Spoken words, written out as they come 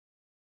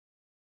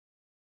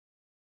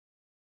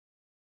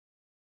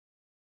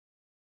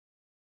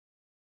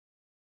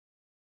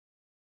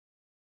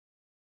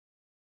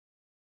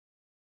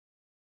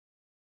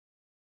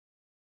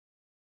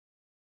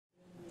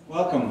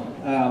Welcome.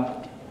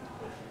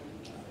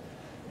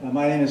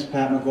 My name is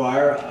Pat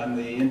McGuire. I'm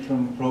the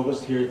interim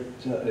provost here.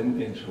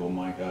 Oh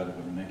my God, if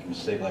I make a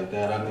mistake like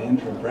that, I'm the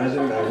interim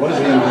president. I was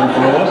the interim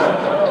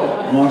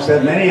provost,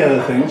 alongside many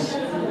other things.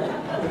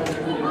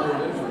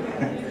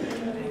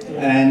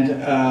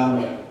 And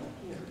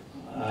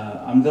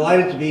I'm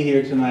delighted to be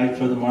here tonight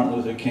for the Martin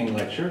Luther King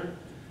lecture.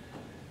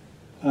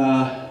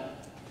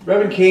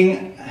 Reverend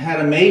King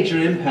had a major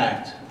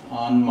impact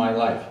on my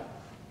life.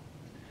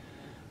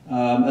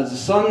 As a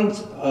son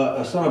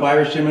of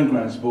Irish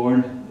immigrants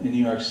born in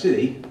New York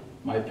City,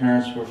 my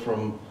parents were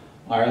from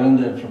Ireland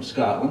and from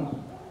Scotland.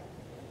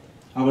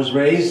 I was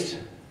raised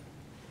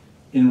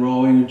in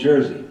Rahway, New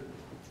Jersey,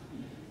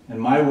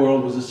 and my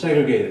world was a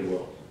segregated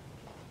world.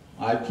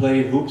 I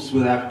played hoops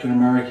with African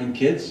American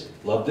kids,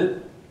 loved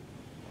it,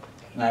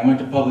 and I went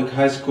to public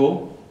high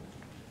school.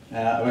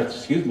 They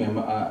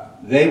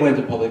went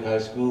to public high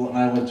school, and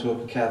I went to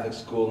a Catholic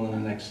school in the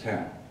next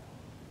town.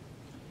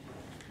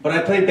 But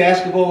I played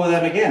basketball with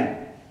them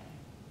again,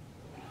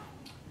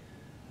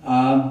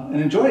 and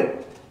enjoyed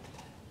it.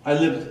 I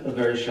lived a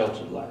very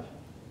sheltered life.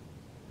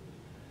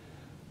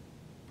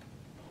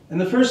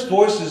 And the first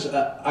voices,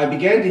 I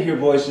began to hear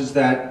voices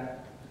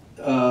that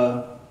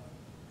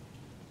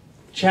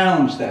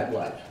challenged that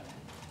life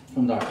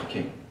from Dr.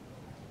 King.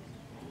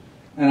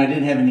 And I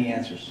didn't have any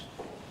answers.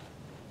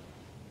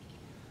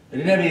 I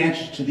didn't have any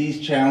answers to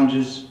these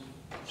challenges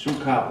through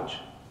college.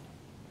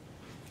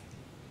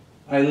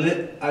 I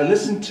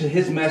listened to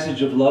his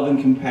message of love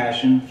and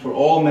compassion for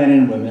all men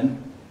and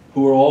women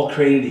who are all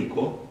created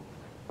equal.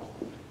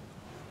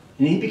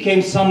 And he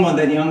became someone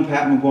that young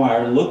Pat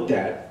McGuire looked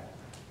at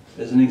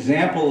as an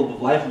example of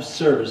a life of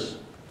service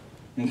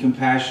and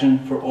compassion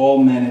for all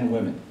men and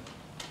women.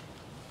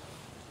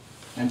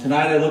 And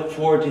tonight I look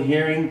forward to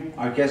hearing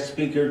our guest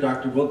speaker,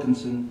 Dr.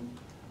 Wilkinson,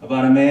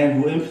 about a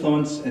man who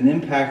influenced and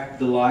impacted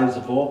the lives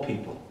of all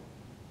people,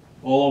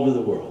 all over the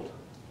world.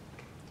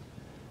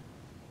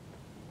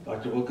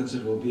 Dr.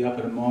 Wilkinson will be up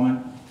in a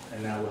moment,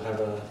 and now we'll have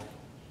a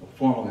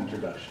formal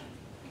introduction.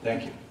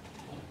 Thank you.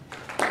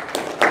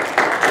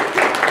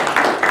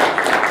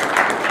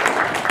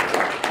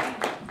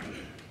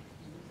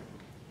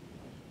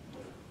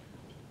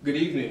 Good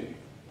evening.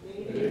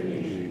 Good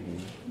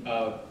evening.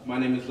 My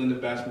name is Lyndon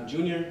Bassman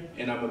Jr.,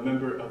 and I'm a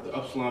member of the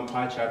Upsilon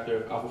Pi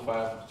chapter of Alpha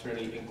Phi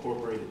Fraternity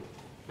Incorporated,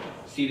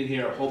 seated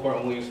here at Hobart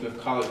and William Smith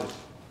Colleges.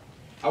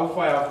 Alpha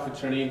Phi Alpha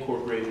Fraternity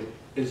Incorporated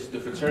is the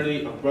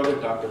fraternity of Brother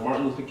Dr.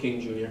 Martin Luther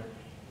King Jr.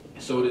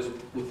 So it is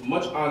with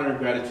much honor and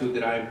gratitude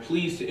that I am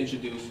pleased to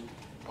introduce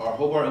our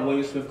Hobart and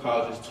William Smith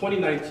College's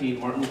 2019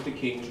 Martin Luther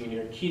King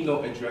Jr.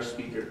 Keynote Address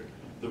Speaker,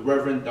 the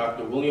Reverend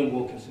Dr. William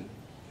Wilkinson.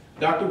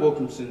 Dr.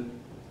 Wilkinson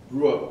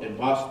grew up in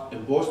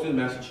Boston,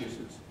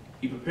 Massachusetts.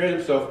 He prepared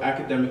himself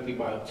academically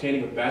by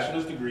obtaining a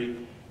bachelor's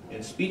degree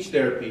in speech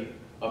therapy,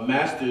 a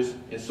master's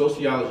in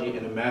sociology,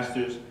 and a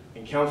master's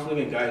in counseling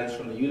and guidance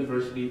from the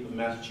University of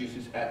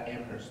Massachusetts at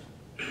Amherst.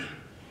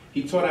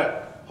 He taught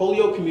at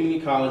Holyoke Community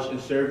College and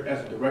served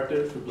as a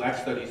director for Black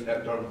Studies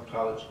at Dartmouth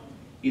College.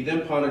 He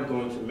then pondered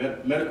going to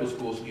medical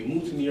school, so he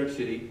moved to New York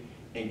City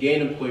and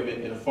gained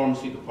employment in a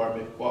pharmacy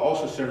department while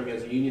also serving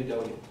as a union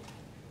delegate.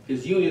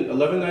 His union,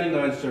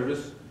 1199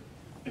 Service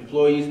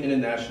Employees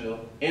International,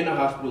 and the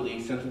Hospital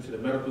League sent him to the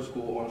medical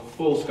school on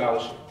full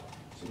scholarship.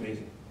 It's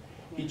amazing.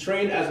 He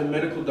trained as a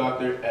medical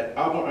doctor at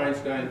Albert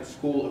Einstein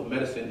School of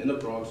Medicine in the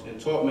Bronx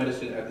and taught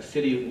medicine at the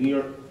City of New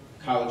York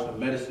College of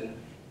Medicine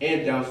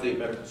and Downstate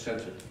Medical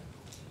Center.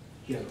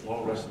 He has a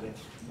long resume.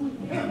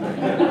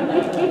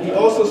 He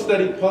also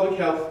studied public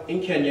health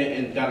in Kenya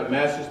and got a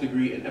master's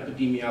degree in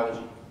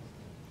epidemiology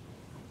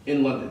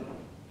in London.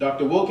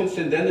 Dr.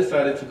 Wilkinson then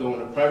decided to go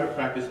into private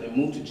practice and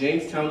moved to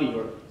Jamestown, New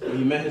York, where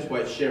he met his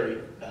wife,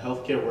 Sherry, a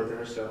healthcare worker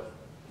herself.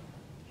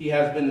 He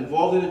has been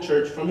involved in the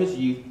church from his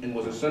youth and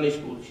was a Sunday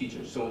school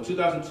teacher. So in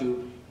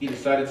 2002, he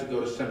decided to go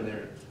to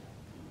seminary.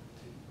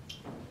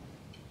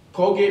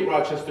 Colgate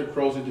Rochester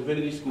Crozer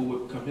Divinity School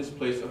would become his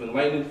place of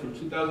enlightenment from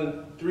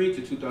 2003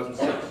 to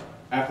 2006.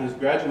 After his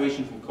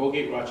graduation from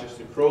Colgate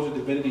Rochester Crozer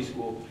Divinity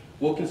School,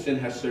 Wilkinson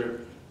has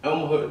served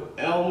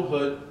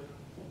Elmwood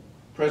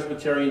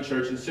Presbyterian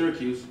Church in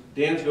Syracuse,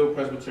 Dansville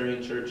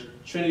Presbyterian Church,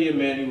 Trinity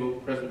Emmanuel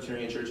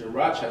Presbyterian Church in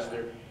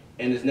Rochester,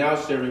 and is now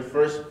serving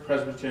First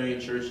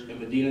Presbyterian Church in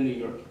Medina, New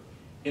York.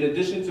 In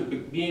addition to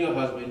being a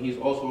husband, he is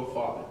also a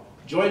father.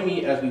 Join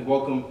me as we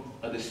welcome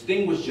a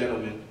distinguished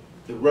gentleman,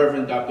 the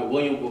Reverend Dr.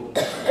 William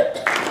Wilkinson.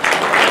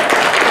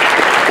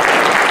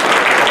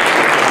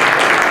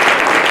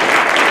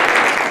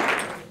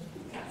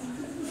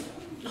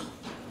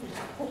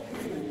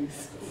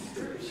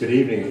 Good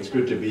evening. It's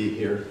good to be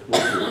here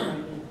with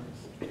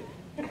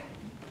you.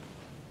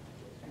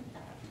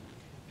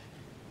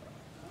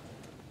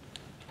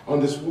 On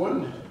this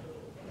one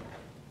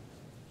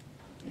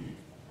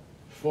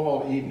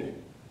fall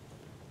evening,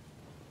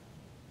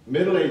 a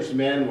middle-aged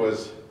man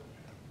was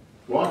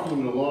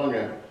walking along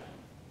a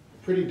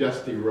pretty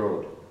dusty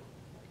road.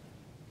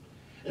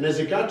 And as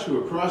he got to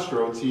a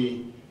crossroads,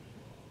 he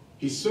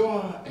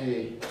saw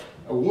a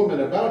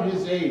woman about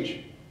his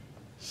age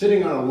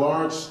sitting on a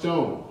large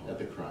stone at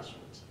the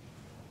crossroads.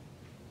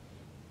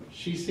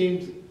 She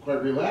seemed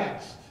quite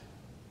relaxed,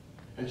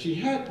 and she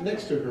had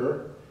next to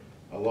her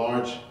a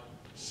large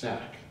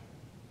sack.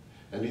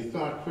 And he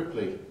thought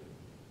quickly,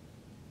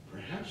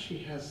 perhaps she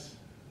has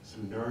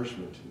some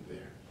nourishment in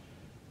there,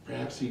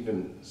 perhaps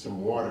even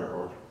some water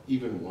or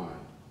even wine.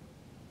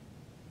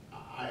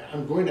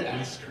 I'm going to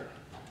ask her.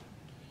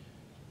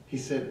 He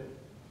said,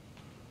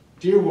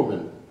 "Dear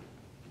woman,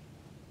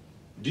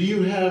 do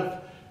you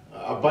have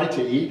a bite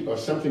to eat or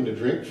something to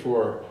drink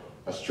for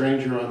a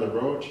stranger on the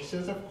road?" She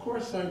says, "Of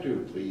course I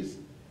do. Please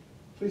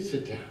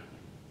sit down."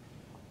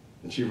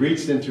 And she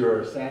reached into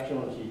her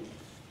satchel and she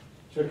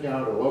took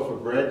out a loaf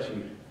of bread.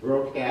 She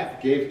broke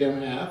half, gave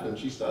him half, and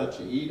she started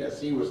to eat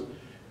as he was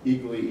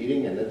eagerly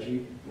eating. And then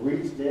she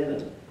reached in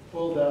and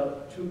pulled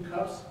out 2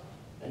 cups.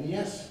 And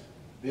yes,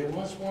 there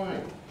was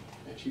wine.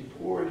 And she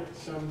poured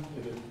some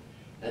in it.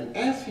 And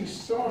as he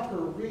saw her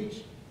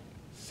reach,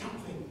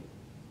 something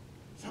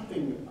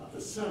of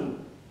the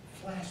sun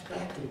flashed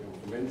back to him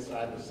from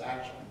inside the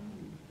satchel.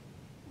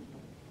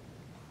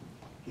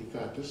 He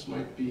thought this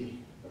might be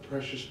a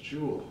precious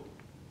jewel.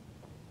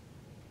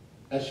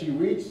 As she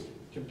reached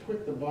to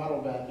put the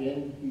bottle back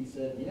in, he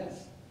said,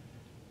 "Yes,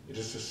 it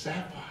is a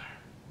sapphire."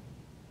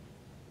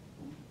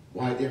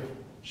 Why, if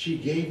she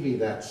gave me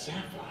that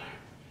sapphire,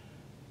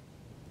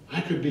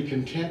 I could be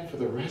content for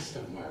the rest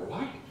of my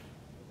life.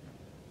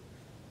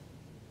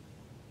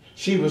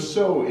 She was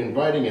so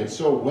inviting and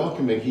so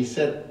welcoming. He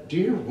said,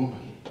 "Dear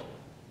woman,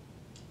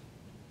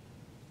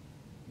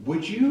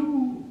 would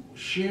you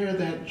share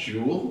that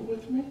jewel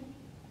with me?"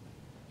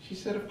 She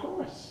said, "Of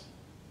course."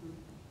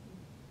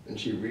 And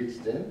she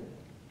reached in,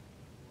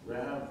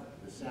 grabbed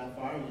the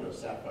sapphire, you know,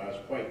 sapphire is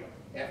quite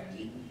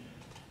hefty,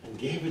 and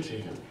gave it to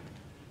him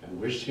and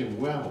wished him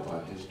well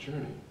on his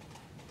journey.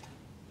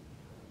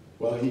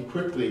 Well, he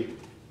quickly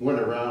went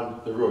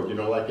around the road, you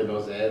know, like in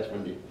those ads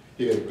when you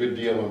get a good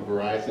deal on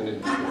Verizon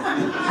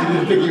and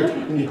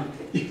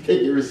you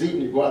take your receipt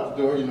and you go out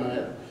the door, you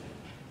know.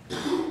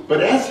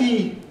 But as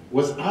he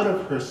was out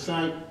of her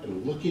sight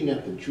and looking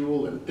at the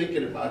jewel and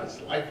thinking about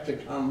his life to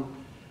come,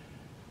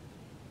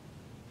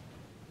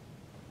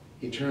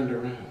 he turned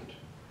around.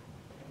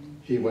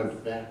 He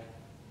went back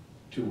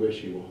to where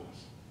she was.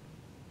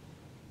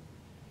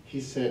 He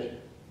said,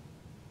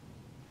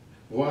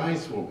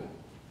 "Wise woman,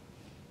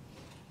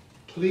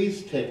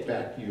 please take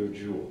back your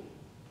jewel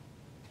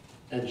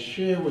and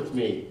share with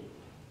me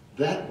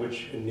that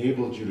which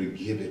enabled you to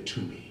give it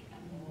to me."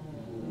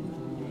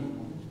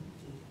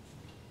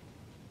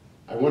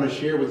 I want to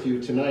share with you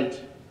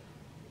tonight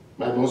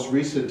my most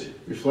recent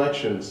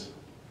reflections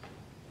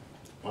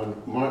on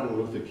Martin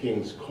Luther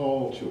King's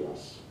call to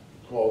us,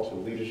 call to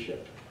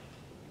leadership.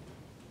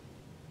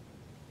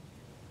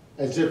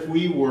 As if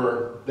we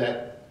were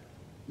that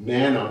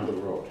man on the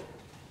road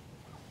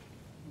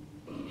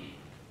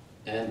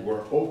and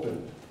were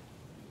open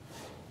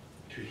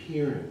to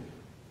hearing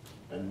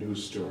a new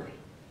story.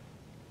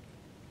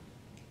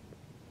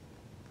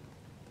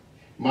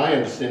 My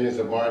understandings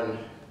of Martin,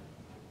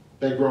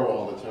 they grow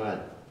all the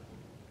time.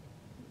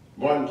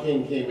 Martin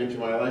King came into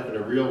my life in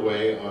a real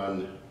way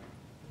on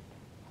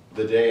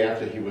the day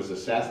after he was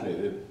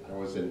assassinated. I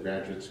was in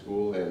graduate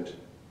school and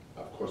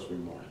of course we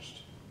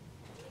marched.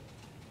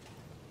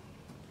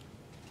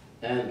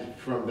 And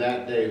from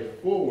that day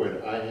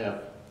forward, I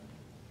have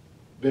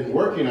been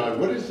working on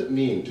what does it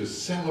mean to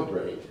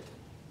celebrate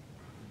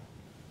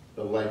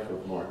the life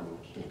of Martin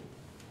King.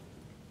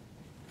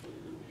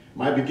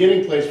 My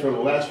beginning place for the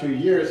last few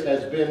years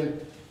has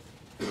been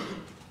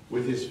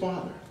with his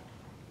father.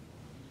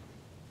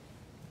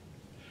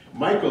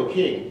 Michael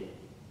King,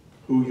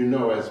 who you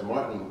know as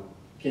Martin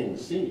King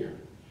Sr.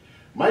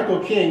 Michael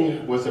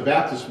King was a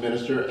Baptist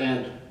minister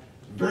and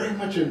very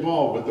much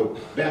involved with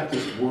the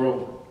Baptist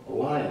World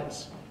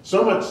Alliance.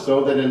 So much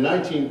so that in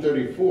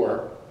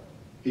 1934,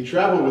 he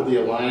traveled with the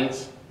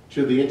Alliance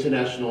to the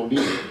international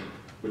meeting,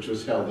 which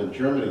was held in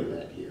Germany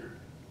that year,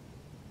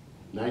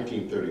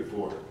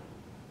 1934.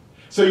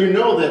 So you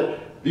know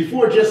that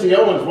before Jesse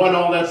Owens won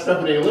all that stuff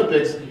in the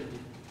Olympics,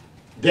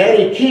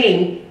 Daddy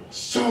King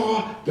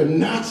saw the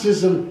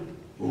Nazism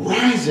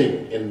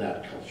rising in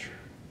that culture.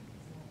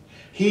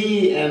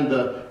 He and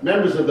the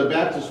members of the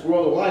Baptist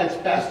World Alliance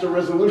passed a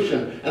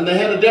resolution, and they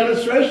had a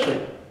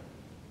demonstration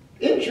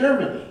in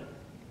Germany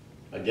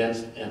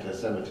against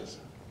anti-Semitism.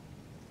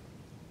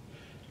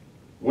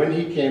 When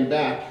he came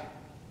back,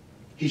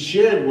 he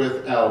shared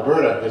with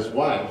Alberta, his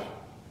wife,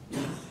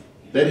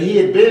 that he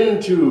had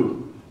been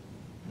to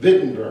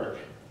Wittenberg.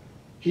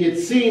 He had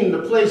seen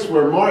the place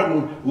where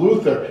Martin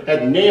Luther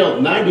had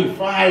nailed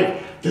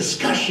 95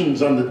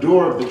 discussions on the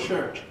door of the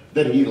church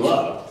that he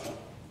loved.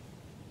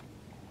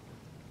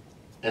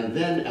 And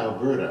then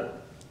Alberta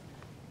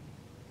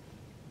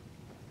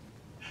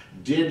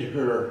did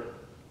her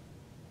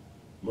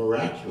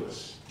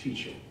miraculous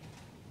teaching.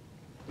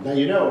 Now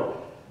you know,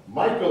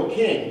 Michael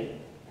King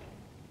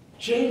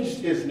changed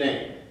his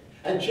name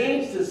and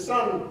changed his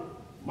son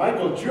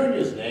Michael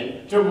Jr.'s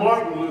name to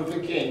Martin Luther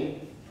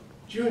King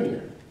Jr.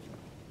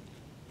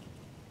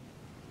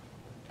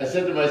 I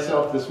said to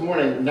myself this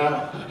morning,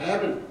 now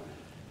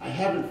I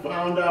haven't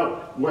found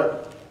out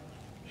what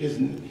his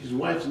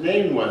wife's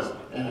name was,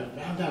 and I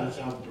found out it's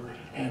Alberta.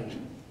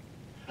 And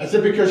I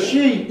said, because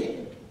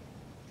she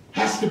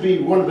has to be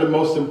one of the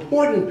most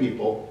important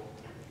people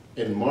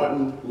in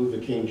Martin Luther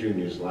King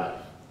Jr.'s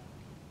life.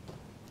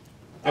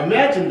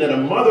 Imagine that a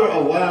mother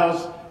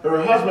allows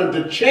her husband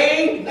to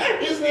change,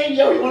 not his name,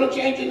 yo, you want to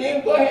change your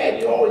name? Go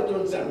ahead, you're always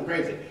doing something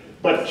crazy.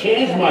 But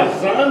change my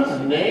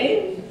son's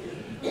name?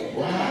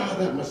 Wow,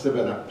 that must have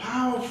been a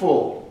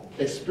powerful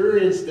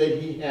experience that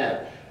he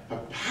had. A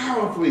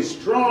powerfully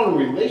strong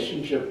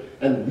relationship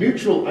and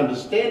mutual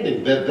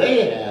understanding that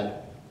they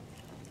had.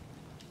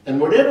 And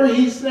whatever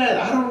he said,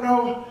 I don't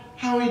know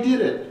how he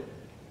did it,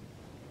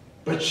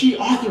 but she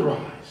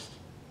authorized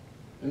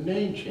a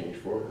name change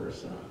for her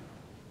son.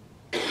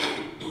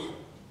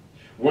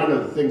 One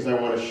of the things I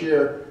want to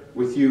share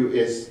with you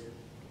is,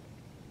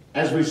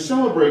 as we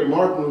celebrate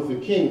Martin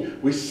Luther King,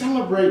 we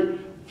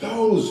celebrate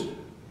those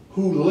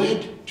who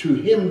led to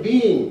him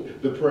being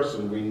the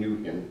person we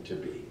knew him to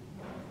be.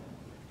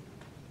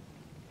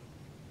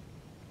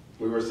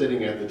 We were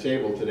sitting at the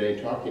table today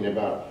talking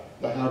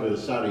about the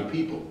Haudenosaunee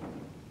people.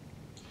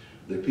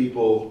 The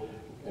people,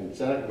 and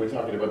we're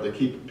talking about the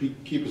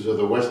keepers of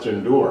the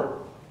Western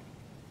Door.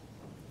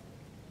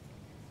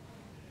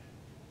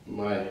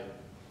 My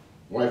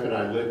wife and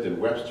I lived in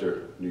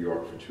Webster, New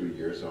York for 2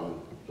 years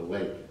on the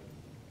lake.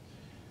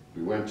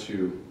 We went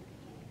to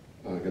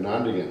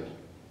Ganondigan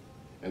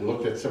and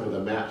looked at some of the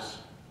maps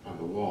on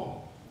the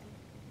wall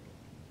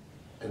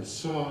and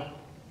saw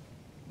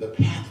the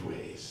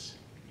pathways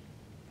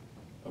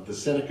of the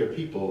Seneca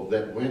people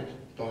that went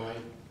by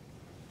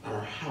our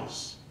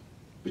house,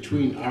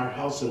 between our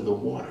house and the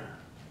water.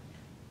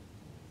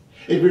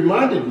 It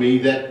reminded me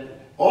that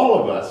all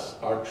of us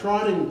are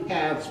trotting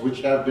paths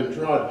which have been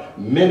trod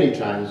many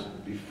times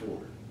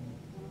before.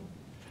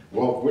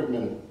 Walt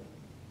Whitman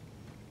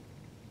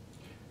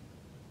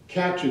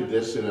captured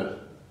this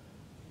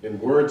in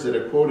words that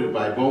are quoted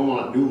by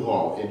Beaumont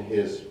Newhall in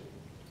his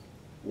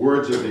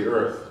Words of the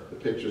Earth. The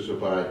pictures are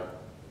by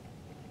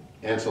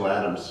Ansel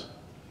Adams.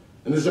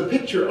 And there's a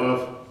picture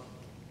of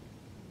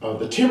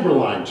the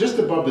timberline, just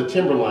above the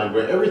timberline,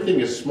 where everything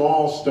is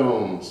small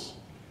stones.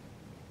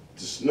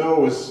 The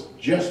snow is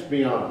just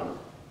beyond.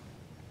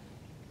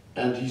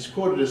 And he's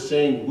quoted as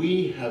saying,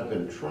 "We have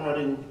been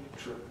trotting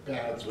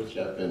paths which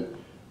have been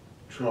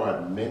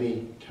trod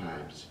many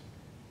times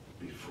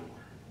before."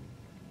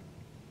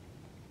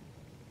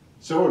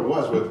 So it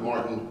was with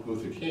Martin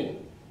Luther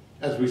King.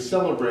 As we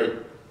celebrate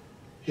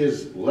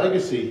his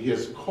legacy,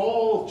 his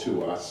call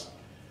to us,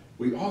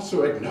 we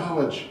also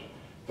acknowledge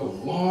the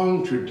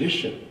long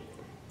tradition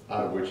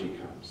out of which he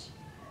comes.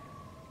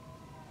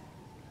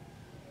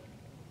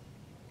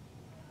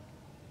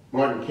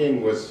 Martin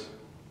King was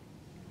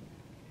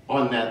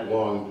on that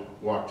long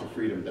walk to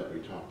freedom that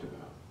we talked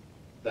about,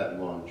 that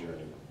long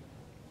journey.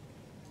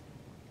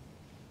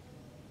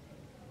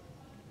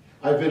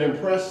 I've been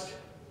impressed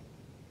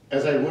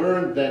as I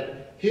learned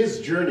that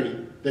his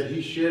journey that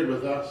he shared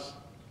with us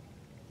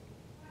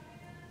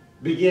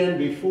began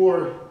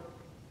before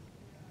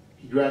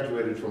he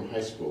graduated from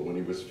high school. When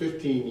he was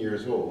 15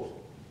 years old,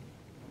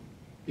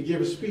 he gave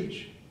a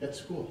speech at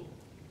school,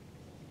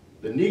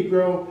 "The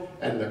Negro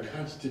and the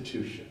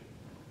Constitution,"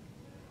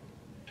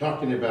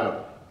 talking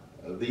about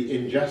the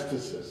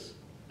injustices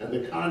and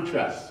the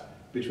contrast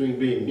between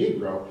being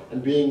Negro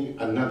and being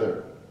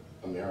another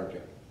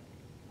American.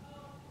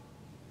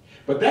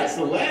 But that's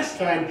the last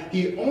time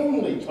he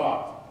only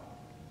talked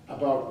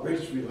about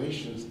race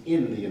relations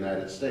in the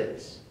United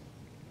States.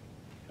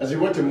 As he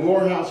went to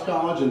Morehouse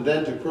College and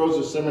then to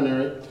Crozer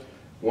Seminary,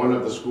 one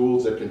of the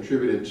schools that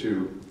contributed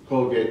to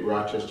Colgate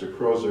Rochester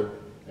Crozer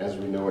as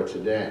we know it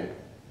today,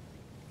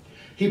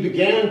 he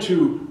began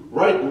to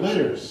write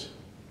letters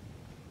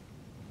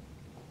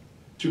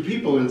to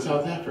people in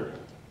South Africa.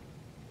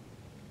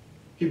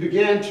 He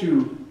began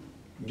to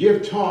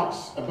give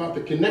talks about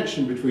the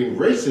connection between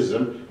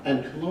racism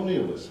and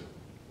colonialism.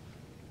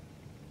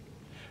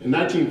 In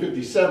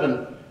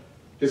 1957,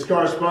 his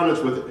correspondence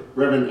with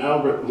Reverend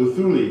Albert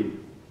Luthuli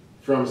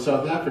from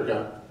South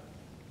Africa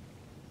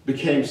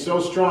became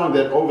so strong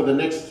that over the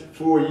next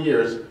 4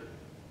 years,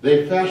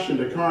 they fashioned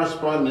a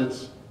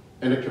correspondence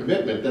and a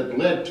commitment that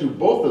led to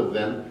both of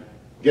them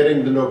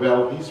getting the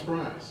Nobel Peace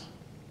Prize.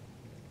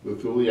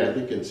 Luthuli, I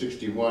think, in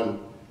 61,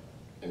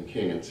 and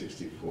King in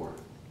 64.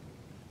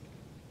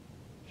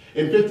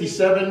 In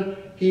 57,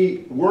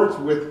 he worked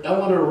with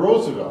Eleanor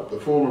Roosevelt, the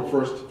former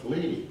First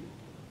Lady,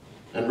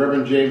 and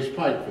Reverend James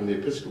Pike from the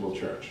Episcopal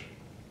Church.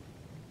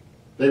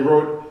 They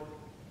wrote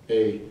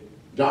a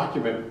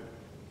document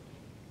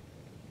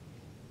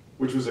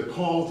which was a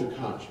call to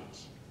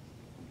conscience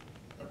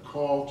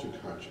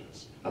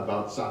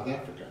about South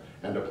Africa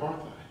and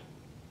apartheid.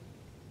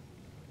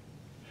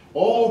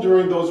 All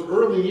during those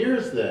early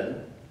years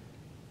then,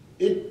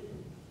 it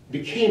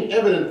became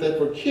evident that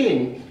for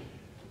King,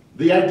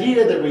 the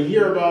idea that we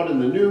hear about in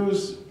the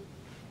news,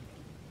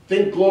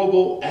 think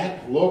global,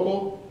 act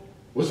local,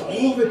 was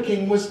all that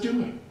King was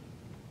doing.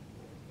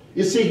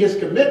 You see, his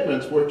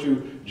commitments were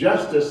to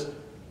justice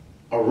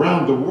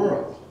around the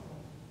world.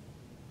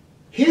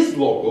 His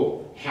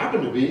local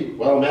happened to be,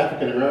 well, I'm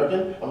African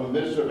American, I'm a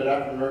minister of an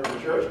African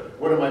American church,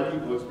 what are my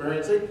people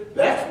experiencing?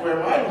 That's where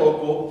my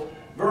local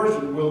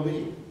version will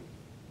be.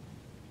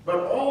 But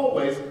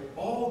always,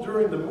 all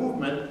during the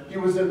movement, he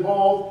was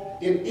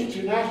involved in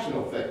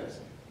international things.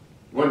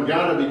 When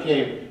Ghana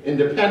became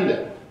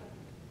independent,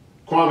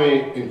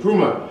 Kwame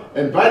Nkrumah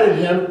invited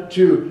him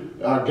to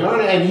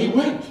Ghana, and he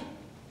went.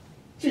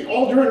 See,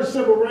 all during the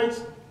civil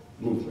rights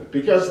movement,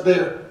 because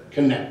they're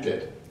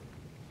connected.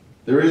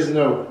 There is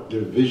no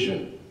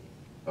division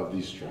of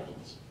these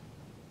struggles.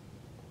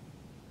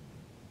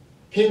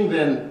 King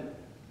then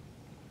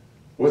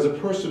was a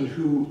person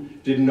who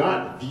did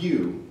not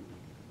view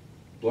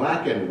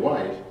black and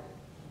white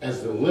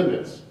as the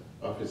limits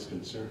of his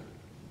concern.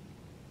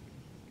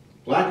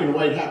 Black and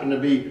white happened to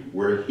be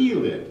where he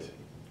lived.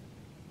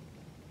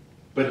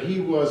 But he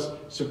was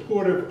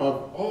supportive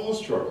of all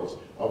struggles,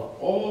 of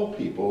all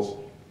peoples,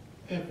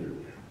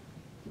 everywhere.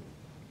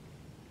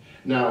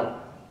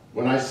 Now,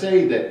 when I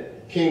say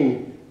that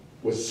King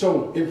was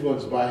so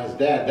influenced by his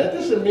dad, that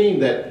doesn't mean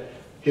that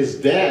his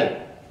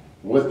dad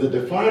was the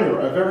definer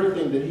of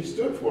everything that he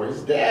stood for.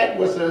 His dad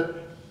was an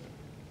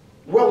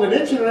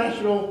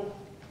international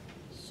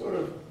sort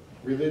of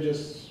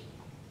religious,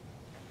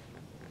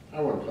 I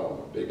wouldn't call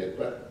him a bigot,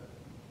 but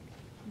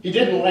he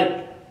didn't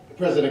like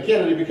President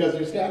Kennedy because he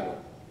was Catholic.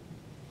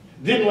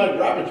 Didn't like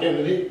Robert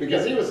Kennedy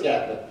because he was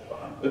Catholic.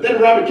 But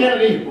then Robert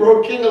Kennedy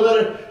wrote King a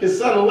letter, his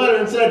son a letter,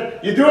 and said,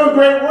 "You're doing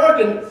great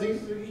work," and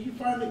he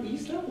finally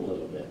eased up a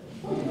little bit.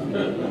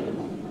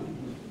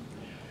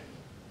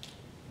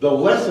 The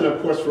lesson,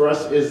 of course, for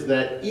us is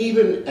that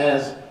even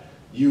as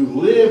you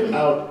live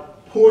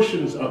out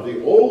portions of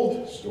the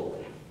old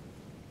story,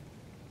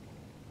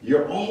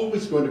 you're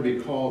always going to be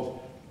called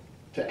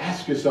to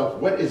ask yourself,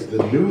 what is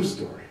the new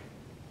story?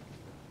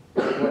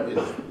 What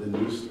is the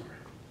new story?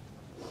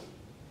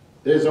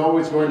 There's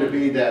always going to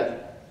be that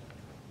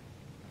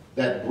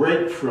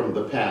break from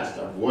the past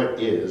of what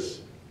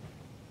is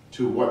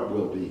to what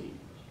will be.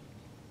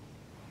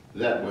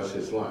 That was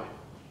his life.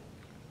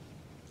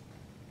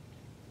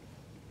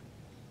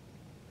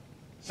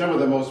 Some of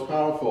the most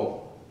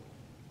powerful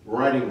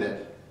writing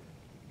that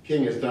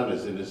King has done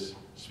is in his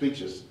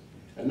speeches.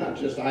 And not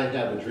just "I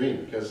have a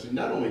dream," because he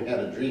not only had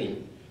a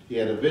dream, he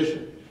had a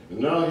vision. And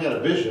not only had a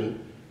vision,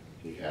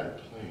 he had a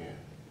plan.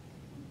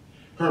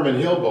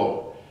 Herman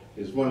Hilbo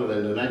is one of the,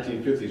 in the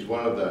 1950s,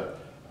 one of the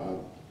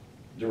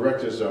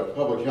directors of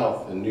public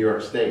health in New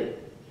York State.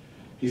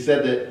 He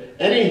said that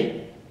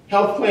any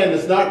health plan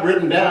that's not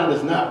written down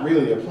is not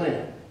really a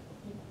plan.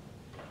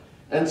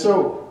 And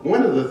so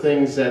one of the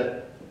things that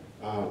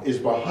is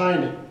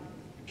behind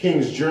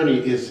King's journey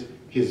is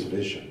his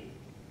vision.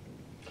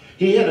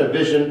 He had a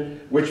vision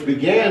which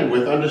began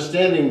with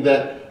understanding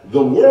that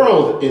the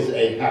world is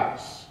a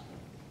house.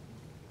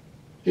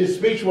 His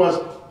speech was,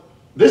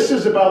 "This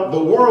is about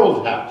the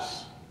world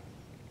house."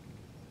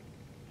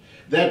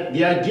 That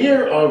the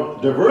idea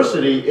of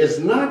diversity is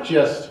not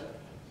just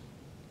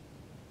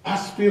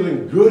us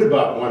feeling good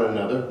about one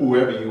another,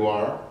 whoever you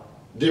are,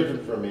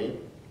 different from me,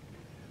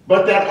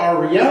 but that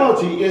our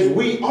reality is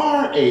we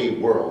are a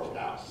world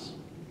house.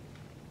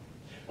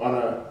 On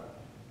our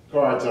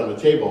cards on the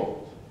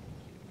table,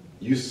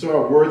 you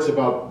saw words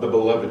about the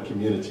beloved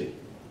community.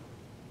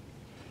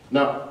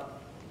 Now,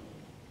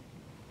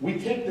 we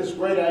take this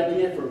great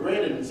idea for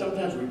granted, and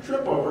sometimes we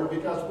trip over it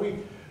because we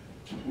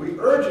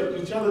urge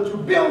each other to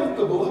build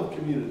the beloved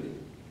community.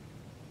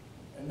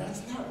 And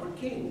that's not what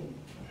King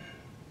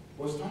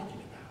was talking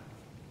about.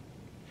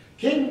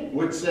 King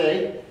would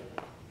say,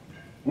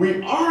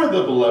 we are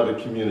the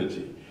beloved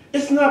community.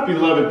 It's not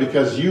beloved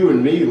because you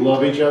and me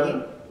love each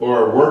other or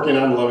are working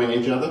on loving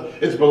each other.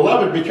 It's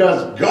beloved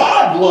because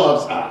God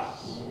loves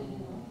us.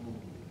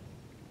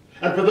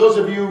 And for those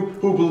of you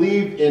who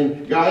believe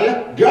in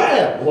Gaia,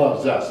 Gaia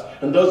loves us.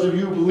 And those of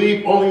you who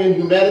believe only in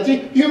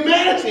humanity,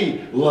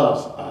 humanity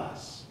loves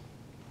us.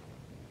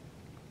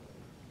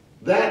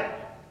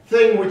 That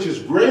thing which is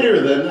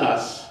greater than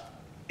us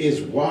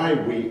is why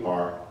we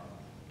are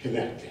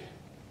connected.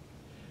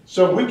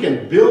 So we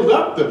can build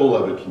up the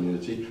beloved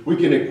community, we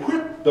can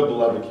equip the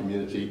beloved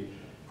community,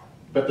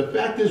 but the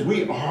fact is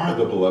we are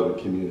the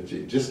beloved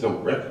community, just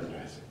don't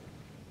recognize it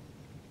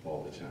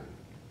all the time.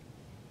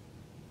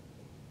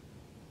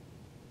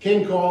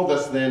 King called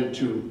us then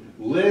to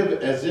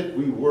live as if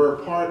we were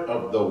part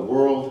of the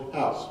world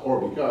house,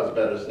 or because,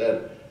 better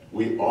said,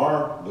 we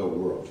are the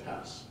world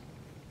house.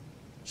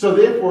 So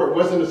therefore, it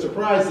wasn't a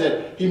surprise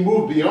that he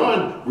moved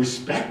beyond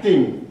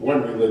respecting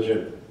one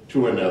religion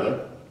to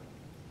another,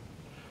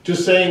 to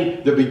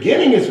saying the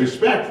beginning is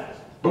respect,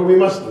 but we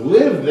must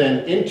live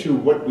then into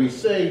what we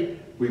say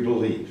we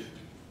believe.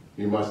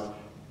 We must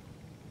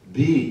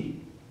be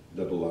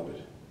the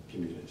beloved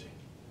community.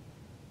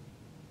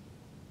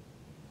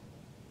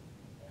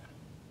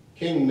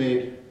 King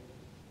made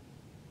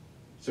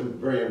some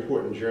very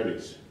important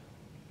journeys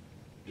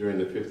during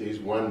the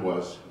 50s. One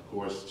was, of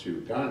course,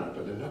 to Ghana,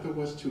 but another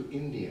was to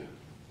India.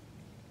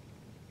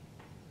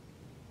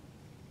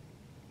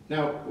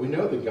 Now, we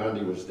know that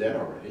Gandhi was dead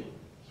already,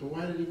 so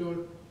why did he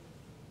go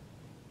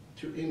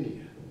to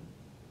India?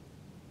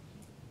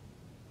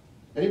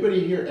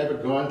 Anybody here ever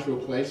gone to a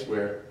place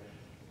where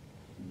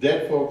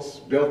dead folks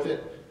built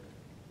it,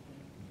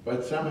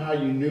 but somehow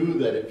you knew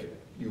that if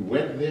you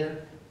went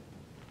there,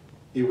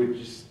 it would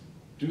just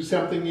do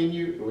something in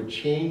you, it would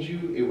change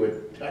you, it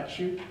would touch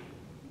you?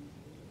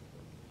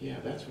 Yeah,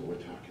 that's what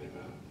we're talking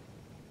about.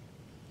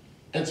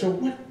 And so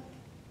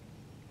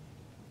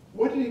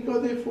what did he go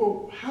there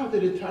for? How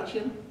did it touch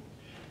him?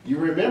 You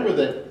remember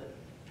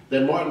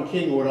that Martin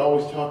King would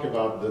always talk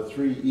about the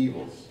three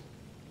evils.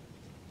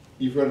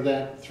 You've heard of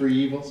that? Three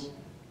evils?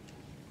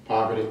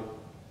 Poverty,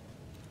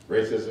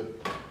 racism,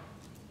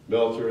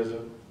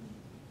 militarism.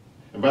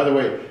 And by the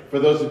way, for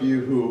those of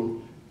you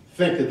who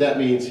think that that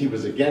means he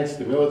was against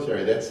the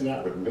military, that's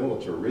not what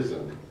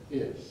militarism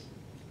is.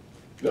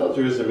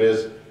 Militarism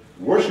is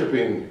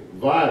worshiping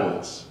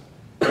violence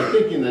and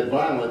thinking that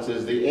violence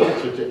is the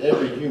answer to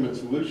every human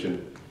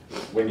solution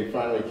when you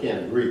finally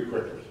can't agree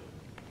quickly.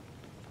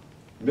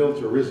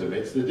 Militarism,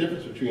 it's the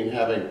difference between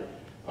having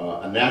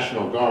a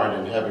National Guard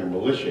and having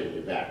militia in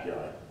your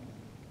backyard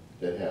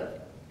that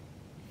have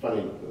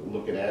funny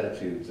looking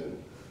attitudes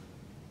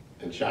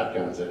and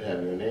shotguns that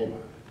have your name on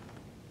it.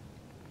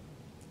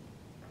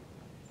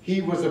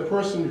 He was a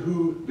person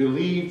who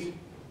believed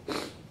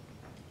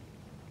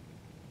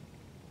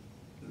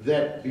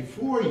that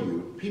before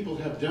you, people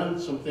have done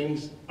some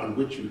things on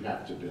which you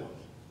have to build.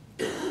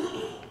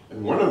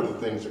 And one of the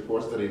things, of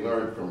course, that he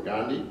learned from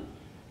Gandhi,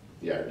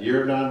 the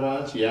idea of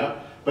nonviolence, yeah,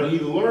 but he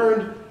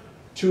learned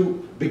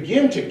to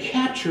begin to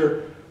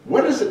capture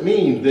what does it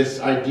mean, this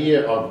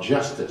idea of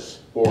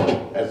justice, or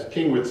as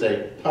King would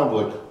say,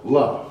 public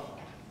love.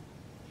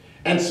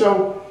 And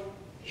so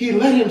he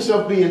let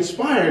himself be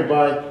inspired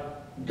by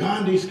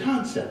Gandhi's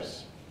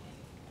concepts.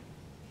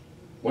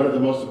 One of the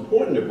most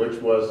important of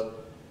which was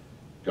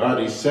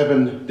Gandhi's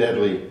 7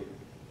 deadly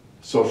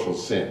social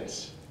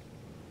sins.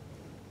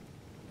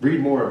 Read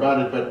more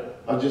about it,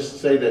 but I'll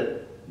just say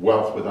that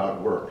wealth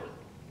without work,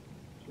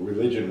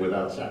 religion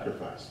without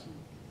sacrifice,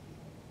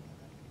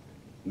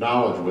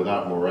 knowledge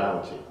without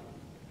morality.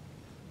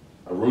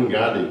 Arun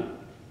Gandhi,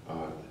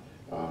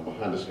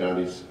 Mohandas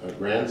Gandhi's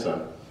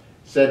grandson,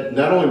 said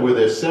not only were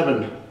there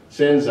 7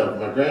 sins of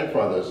my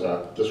grandfather's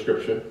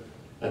description,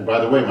 and by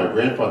the way, my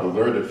grandfather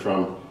learned it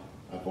from,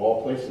 of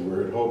all places,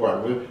 we're at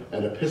Hobart,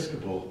 an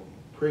Episcopal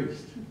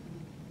priest,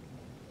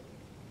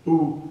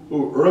 who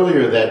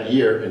earlier that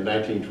year in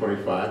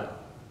 1925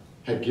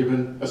 had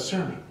given a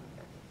sermon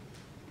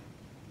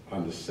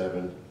on the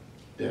 7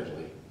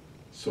 deadly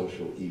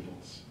social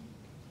evils.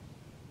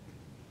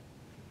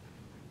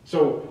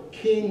 So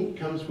King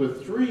comes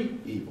with 3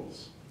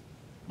 evils.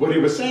 What he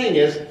was saying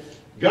is,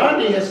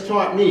 Gandhi has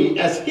taught me,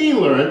 as he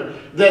learned,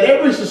 that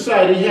every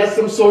society has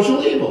some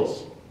social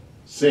evils,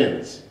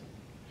 sins.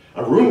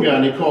 Arun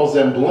Gandhi calls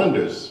them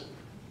blunders.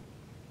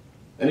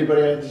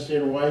 Anybody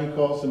understand why he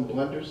calls them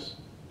blunders?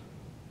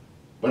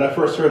 When I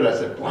first heard it, I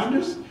said,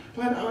 blunders?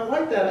 But I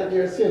like that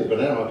idea of sins, but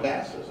then I'm a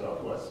pastor, so of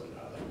course,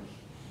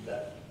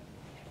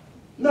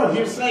 no, he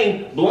was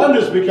saying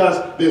blunders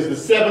because there's the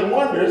 7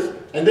 wonders,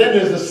 and then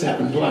there's the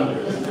 7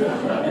 blunders.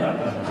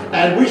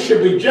 And we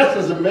should be just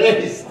as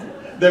amazed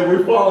that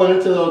we've fallen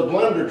into those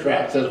blunder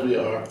traps as we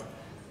are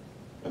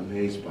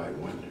amazed by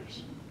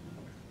wonders.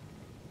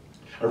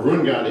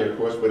 Arun Gandhi, of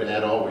course, would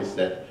add always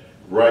that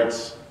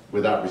rights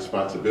without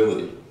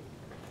responsibility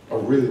are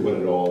really what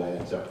it all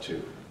adds up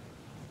to.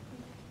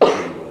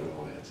 Really what it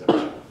all adds up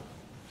to.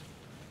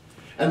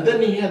 And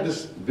then he had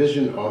this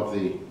vision of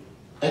the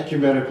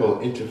ecumenical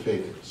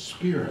interfaith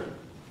spirit.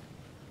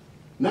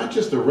 Not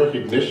just a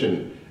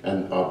recognition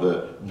of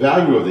the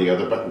value of the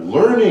other, but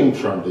learning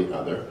from the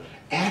other,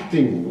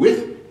 acting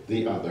with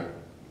the other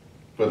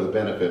for the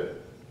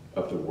benefit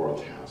of the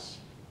world house.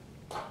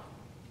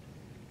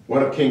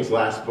 One of King's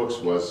last books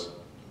was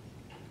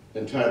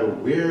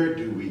entitled, Where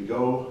Do We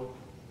Go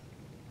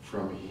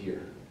From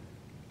Here?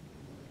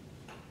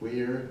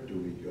 Where do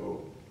we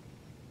go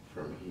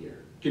from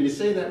here? Can you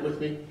say that with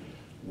me?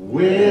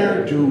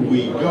 Where do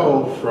we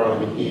go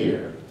from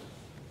here?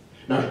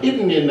 Now,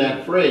 hidden in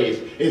that phrase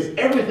is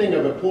everything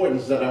of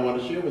importance that I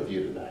want to share with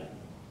you tonight.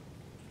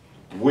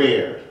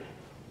 Where?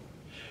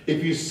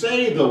 If you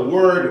say the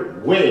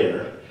word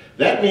where,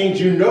 that means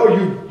you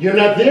know you're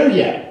not there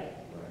yet.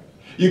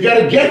 You got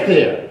to get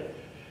there.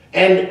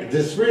 And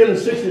there's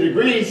 360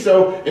 degrees,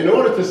 so in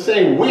order to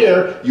say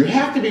where, you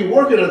have to be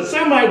working on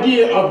some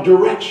idea of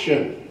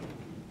direction.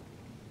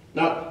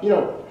 Now, you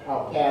know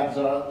how paths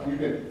are. You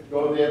can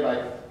go there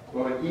by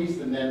going east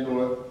and then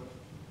north,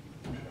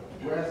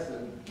 west.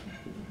 And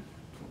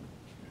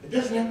it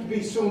doesn't have to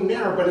be so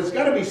narrow, but it's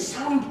got to be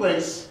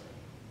someplace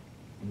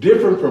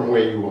different from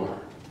where you are.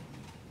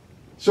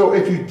 So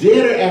if you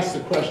dare to ask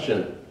the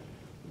question,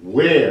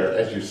 where,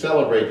 as you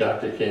celebrate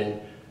Dr. King,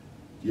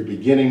 you're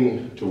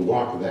beginning to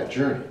walk that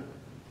journey.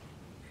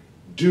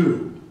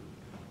 Do.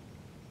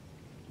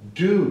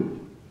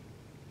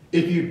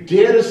 If you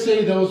dare to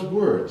say those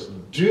words,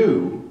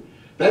 do,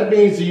 that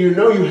means that you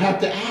know you have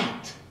to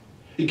act.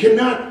 You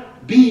cannot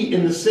be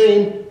in the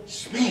same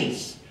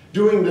space,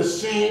 doing the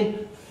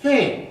same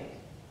thing.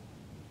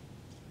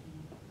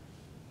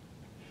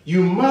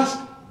 You must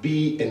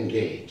be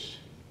engaged.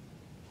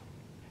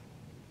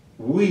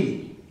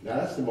 We. Now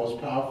that's the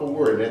most powerful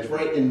word, and it's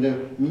right in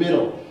the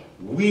middle.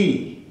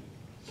 We.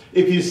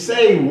 If you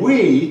say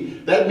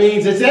we, that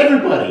means it's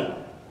everybody.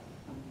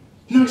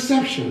 No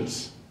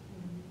exceptions.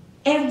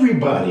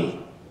 Everybody.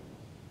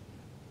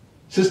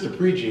 Sister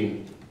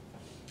Preaching,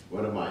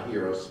 one of my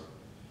heroes,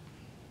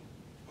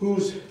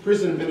 whose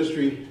prison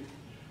ministry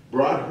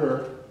brought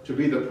her to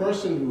be the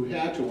person who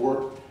had to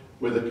work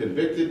with a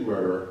convicted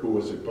murderer who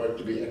was about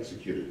to be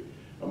executed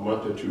a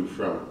month or two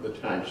from the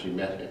time she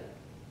met him.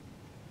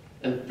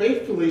 And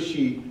faithfully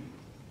she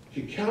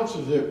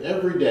counseled him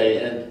every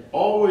day, and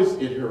always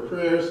in her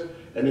prayers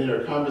and in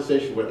her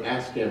conversation would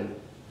ask him,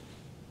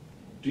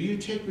 do you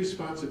take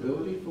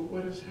responsibility for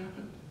what has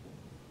happened?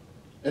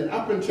 And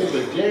up until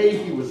the day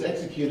he was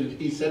executed,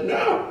 he said,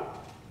 no,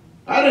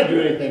 I didn't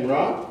do anything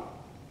wrong.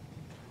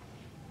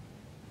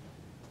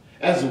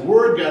 As the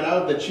word got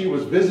out that she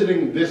was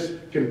visiting this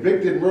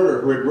convicted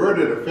murderer who had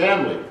murdered a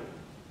family,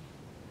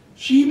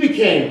 she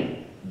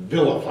became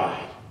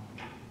vilified.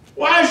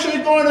 Why is she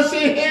going to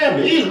see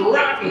him? He's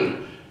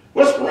rotten.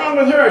 What's wrong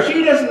with her?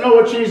 She doesn't know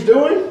what she's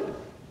doing.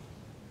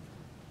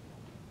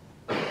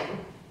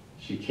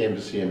 She came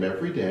to see him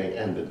every day,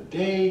 and the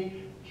day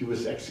he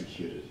was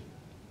executed,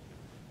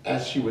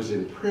 as she was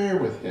in prayer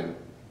with him,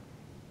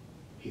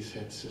 he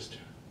said, sister,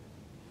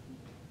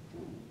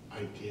 I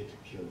did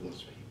kill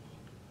those people.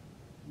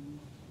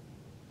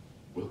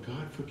 Will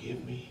God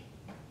forgive me?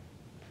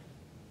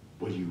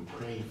 Will you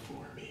pray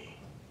for me?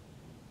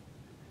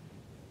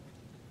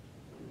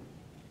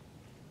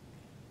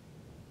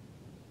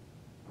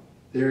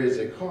 There is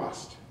a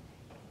cost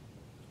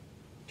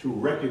to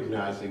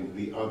recognizing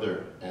the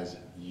other as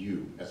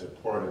you, as a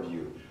part of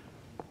you.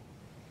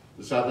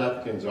 The South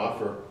Africans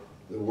offer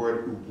the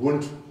word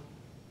Ubuntu.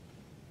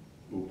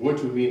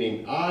 Ubuntu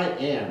meaning I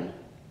am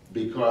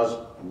because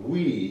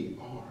we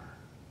are.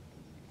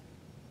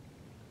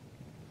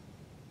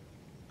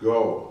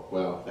 Go.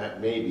 Well, that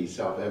may be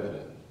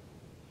self-evident.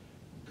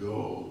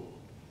 Go.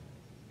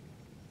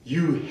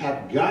 You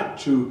have got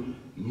to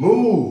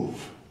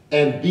move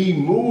and be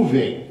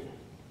moving.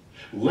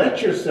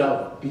 Let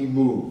yourself be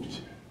moved.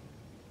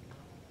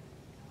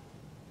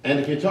 And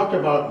if you talk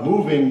about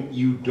moving,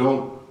 you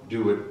don't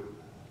do it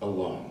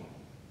alone.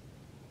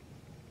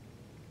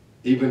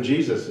 Even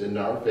Jesus in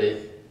our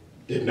faith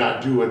did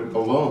not do it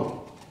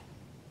alone.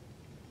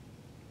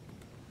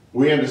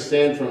 We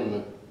understand from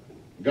the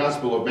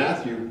Gospel of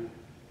Matthew,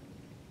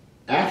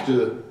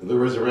 after the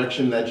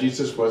resurrection, that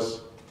Jesus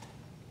was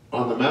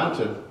on the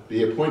mountain,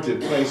 the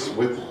appointed place,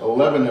 with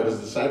 11 of his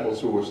disciples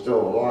who were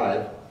still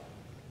alive.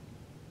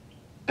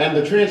 And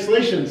the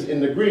translations in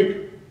the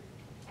Greek,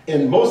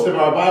 in most of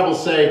our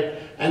Bibles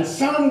say, and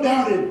some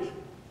doubted.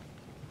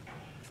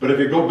 But if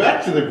you go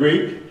back to the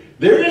Greek,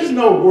 there is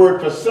no word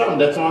for some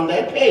that's on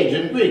that page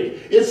in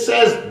Greek. It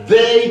says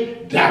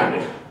they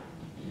doubted.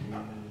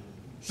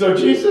 So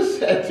Jesus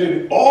said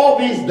to all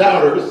these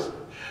doubters,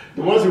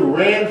 the ones who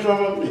ran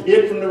from him,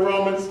 hid from the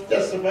Romans,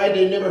 testified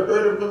they never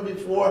heard of him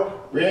before,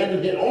 ran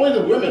and hid. Only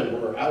the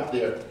women were out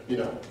there,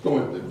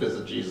 going to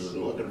visit Jesus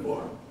and looking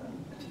for him.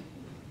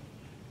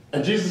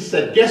 And Jesus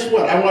said, guess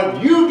what? I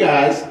want you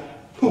guys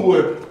who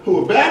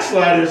were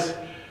backsliders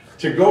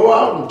to go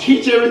out and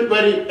teach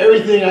everybody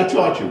everything I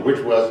taught you, which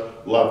was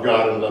love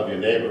God and love your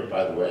neighbor,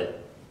 by the way.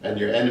 And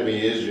your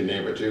enemy is your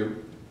neighbor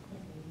too.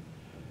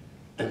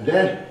 And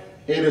then,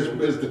 in his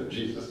wisdom,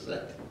 Jesus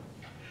said,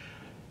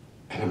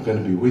 and I'm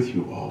going to be with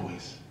you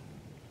always.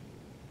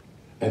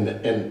 And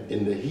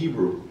in the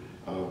Hebrew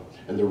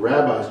and the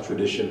rabbi's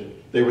tradition,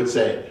 they would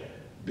say,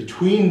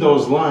 between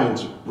those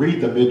lines, read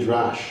the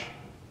Midrash.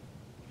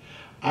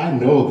 I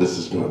know this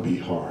is going to be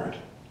hard.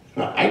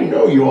 I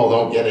know you all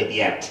don't get it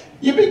yet.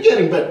 You're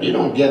beginning, but you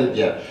don't get it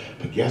yet.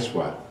 But guess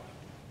what?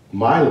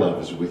 My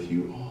love is with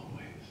you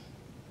always.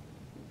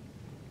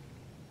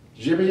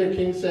 Did you ever hear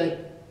King say,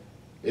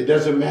 it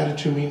doesn't matter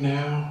to me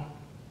now?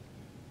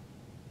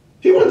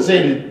 He wasn't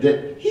saying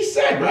that. He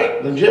said,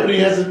 right? Longevity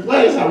has its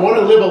place. I want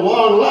to live a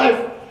long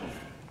life.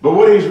 But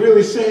what he's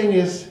really saying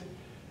is,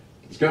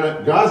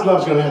 God's love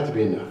is going to have to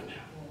be enough now.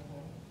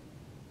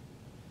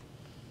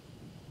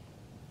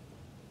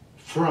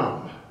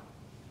 From.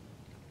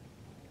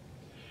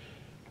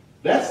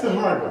 That's the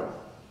hard one.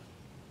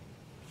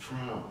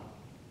 From.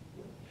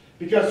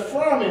 Because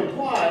from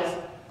implies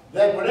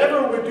that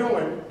whatever we're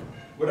doing,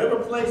 whatever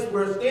place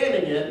we're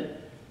standing in,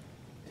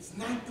 it's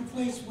not the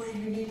place where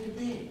you need to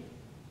be.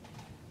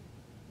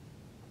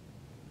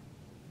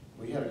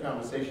 We had a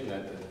conversation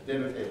at the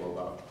dinner table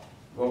about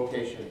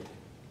vocation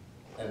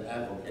and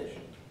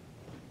avocation.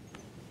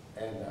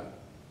 And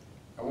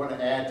I want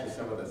to add to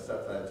some of the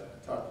stuff that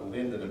I talked to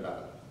Lyndon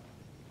about,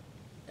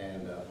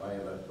 and my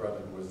other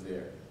brother who was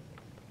there.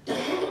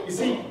 You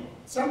see,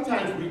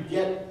 sometimes we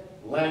get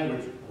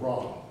language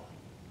wrong.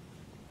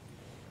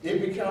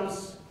 It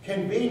becomes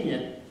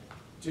convenient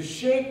to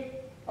shape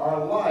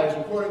our lives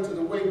according to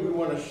the way we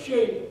want to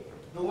shape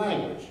the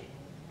language.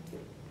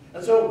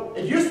 And so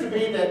it used to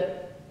be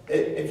that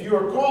if you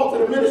were called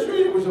to the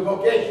ministry, it was a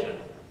vocation.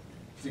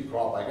 See,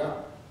 called by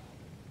God.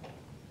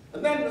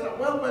 And then,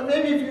 well, but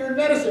maybe if you're in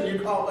medicine,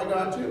 you're called by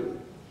God too.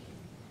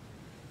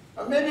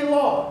 Or maybe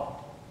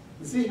law.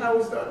 You see how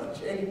we start to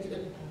change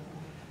it?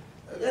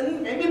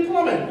 And maybe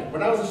plumbing.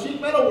 When I was a sheet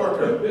metal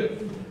worker,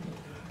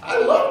 I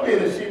loved being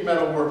a sheet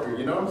metal worker.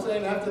 You know what I'm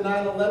saying? After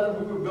 9/11,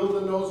 we were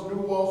building those new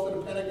walls for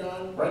the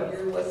Pentagon right here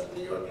in Western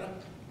New York.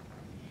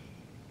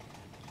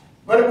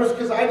 But it was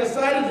because I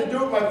decided to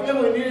do it. My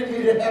family needed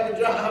me to have a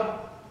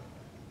job.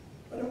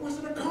 But it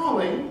wasn't a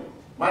calling.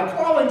 My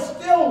calling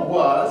still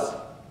was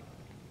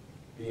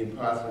being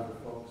positive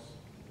with folks,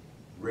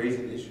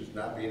 raising issues,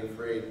 not being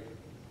afraid,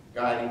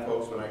 guiding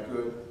folks when I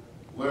could,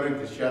 learning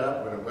to shut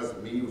up when it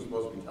wasn't me who was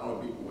supposed to be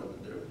telling people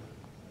what to do.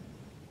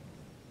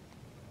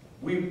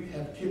 We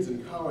have kids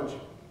in college,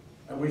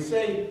 and we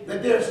say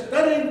that they're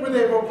studying for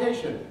their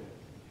vocation.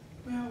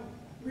 Well,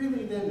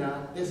 really they're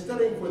not. They're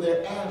studying for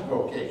their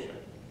avocation.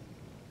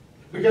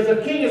 Because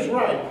if King is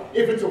right,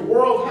 if it's a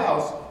world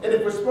house, and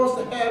if we're supposed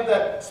to have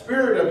that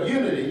spirit of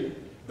unity,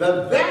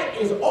 then that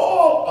is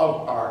all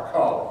of our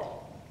calling.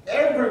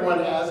 Everyone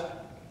has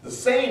the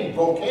same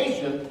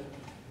vocation,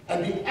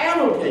 and the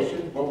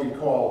avocation, what we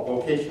call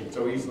vocation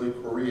so easily,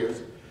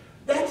 careers,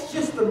 that's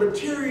just the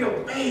material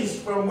base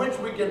from which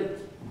we can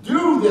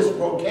do this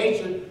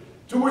vocation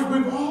to which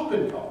we've all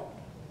been called.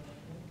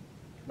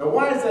 Now,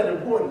 why is that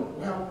important?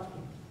 Well,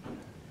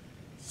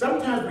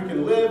 sometimes we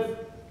can live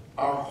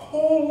our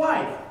whole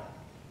life,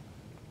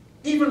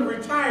 even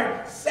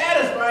retire,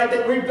 satisfied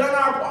that we've done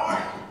our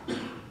part,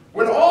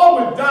 when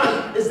all we've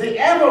done is the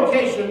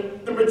avocation,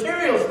 the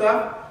material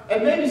stuff,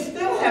 and maybe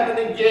still haven't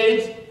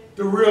engaged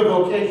the real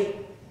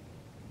vocation.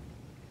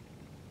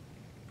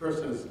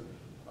 Person is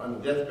on the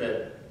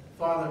deathbed.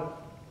 Father,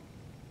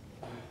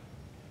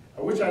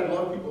 I wish I'd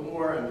love people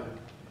more, and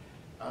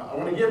I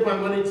want to give my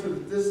money to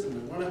this,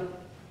 and I want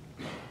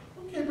to...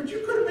 Okay, but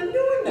you could have been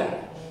doing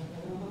that.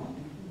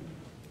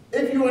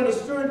 If you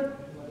understood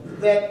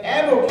that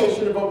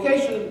avocation and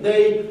vocation,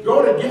 they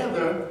go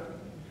together,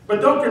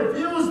 but don't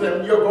confuse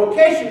them. Your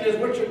vocation is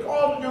what you're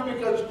called to do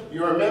because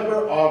you're a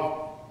member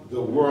of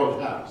the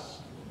world house.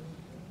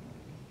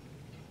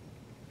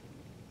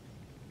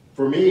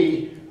 For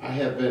me, I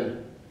have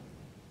been,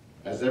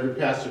 as every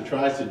pastor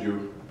tries to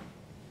do,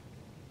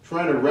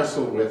 trying to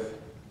wrestle with,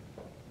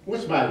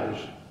 what's my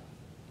vision?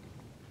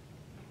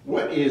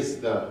 What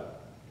is the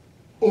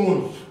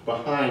oomph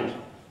behind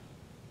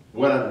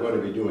what I'm going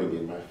to be doing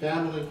in my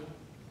family,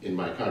 in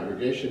my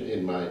congregation,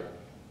 in my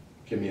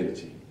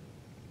community?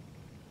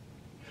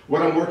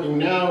 What I'm working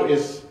now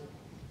is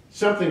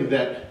something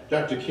that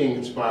Dr. King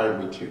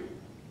inspired me to.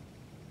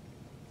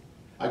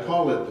 I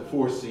call it the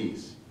 4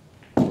 C's.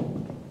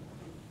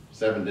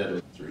 7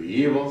 deadly, 3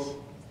 evils.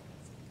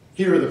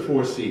 Here are the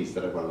 4 C's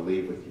that I want to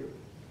leave with you.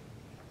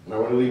 And I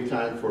want to leave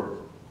time for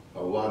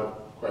a lot of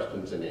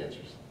questions and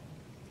answers.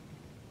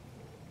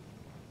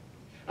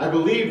 I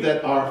believe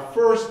that our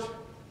first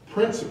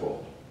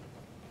principle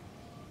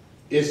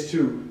is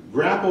to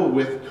grapple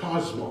with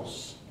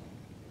cosmos.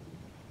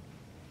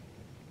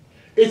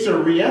 It's a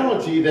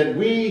reality that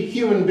we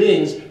human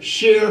beings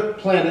share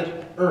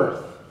planet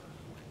Earth.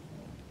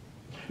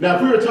 Now,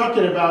 if we were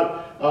talking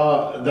about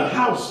the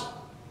house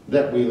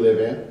that we live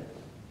in,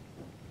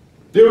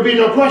 there would be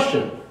no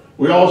question.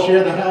 We all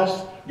share the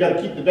house. Got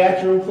to keep the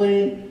bathroom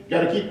clean.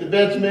 Got to keep the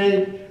beds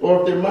made. Or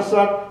if they mess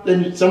up,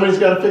 then somebody's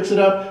got to fix it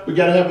up. We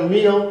got to have a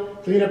meal,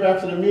 clean up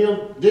after the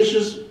meal,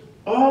 dishes,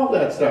 all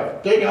that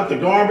stuff. Take out the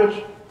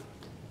garbage.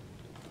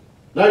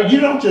 Now, you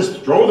don't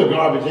just throw the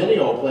garbage any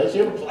old place.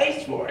 You have a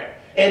place for it.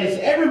 And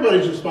it's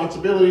everybody's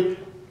responsibility,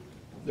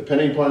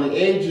 depending upon the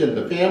age and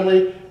the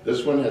family.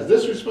 This one has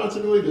this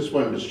responsibility, this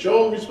one is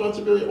shown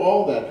responsibility,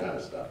 all that kind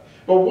of stuff.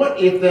 But what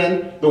if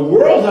then the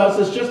world house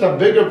is just a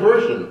bigger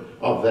version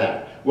of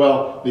that?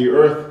 Well, the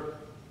earth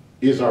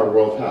is our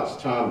world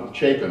house. Tom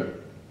Chapin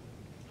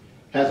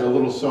has a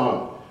little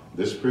song.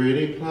 This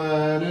pretty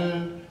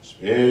planet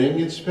spinning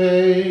in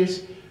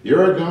space,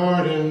 you're a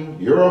garden,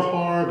 you're a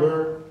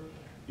harbor,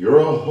 you're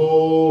a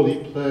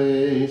holy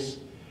place.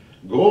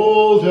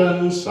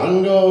 Golden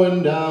sun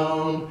going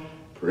down,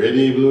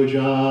 pretty blue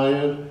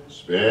giant,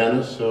 spin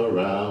us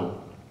around.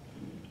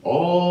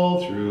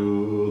 All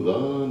through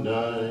the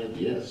night,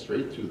 yes,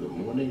 straight to the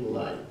morning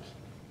light.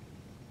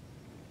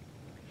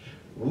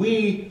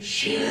 We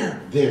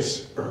share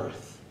this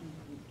earth.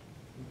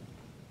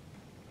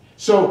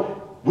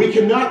 So we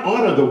cannot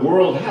honor the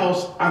world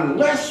house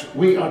unless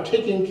we are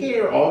taking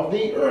care of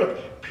the earth.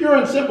 Pure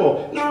and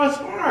simple. Now it's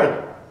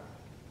hard.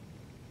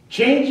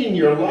 Changing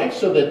your life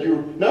so that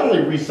you're not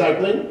only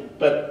recycling,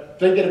 but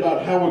thinking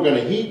about how we're going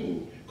to heat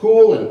and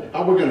cool and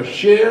how we're going to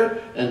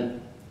share.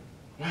 And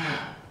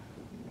wow.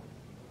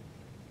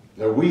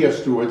 Now we are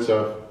stewards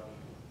of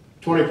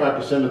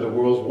 25% of the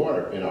world's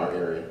water in our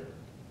area.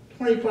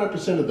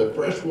 25% of the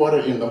fresh water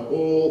in the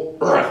whole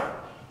earth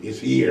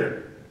is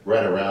here,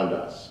 right around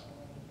us.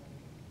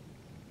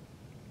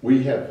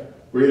 We have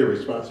greater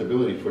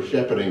responsibility for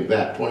shepherding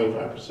that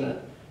 25%.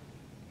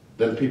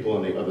 than people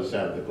on the other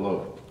side of the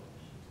globe.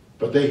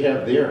 But they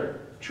have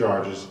their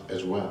charges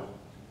as well.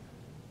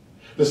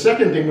 The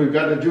second thing we've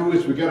got to do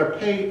is we've got to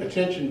pay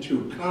attention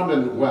to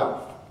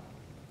commonwealth.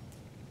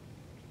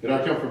 You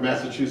know, I come from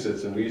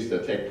Massachusetts, and we used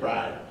to take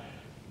pride.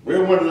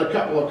 We're one of the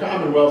couple of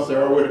commonwealths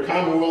there. We're the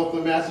Commonwealth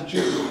of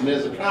Massachusetts, and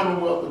there's the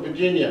Commonwealth of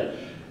Virginia.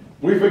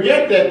 We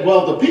forget that,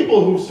 well, the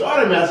people who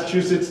started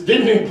Massachusetts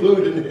didn't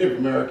include the Native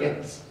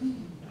Americans.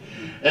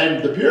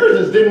 And the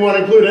Puritans didn't want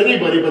to include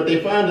anybody, but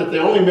they found that they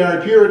only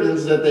married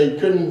Puritans, that they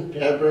couldn't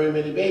have very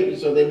many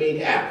babies, so they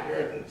made half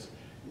Puritans.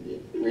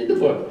 Read the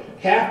book,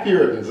 half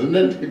Puritans, and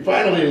then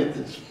finally,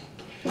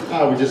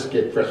 we just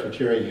get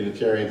Presbyterians,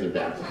 Unitarians, and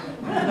Baptists.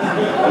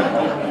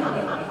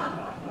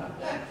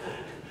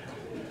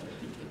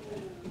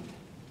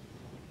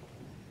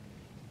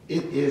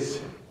 It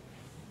is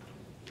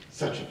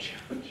such a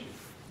challenge.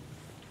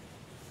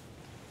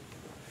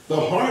 The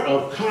heart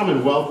of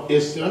commonwealth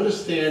is to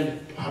understand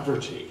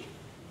poverty.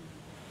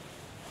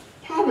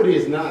 Poverty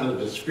is not a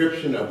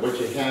description of what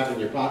you have in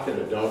your pocket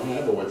or don't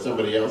have, or what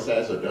somebody else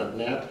has or doesn't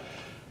have.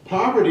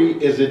 Poverty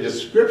is a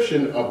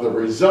description of the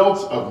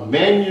results of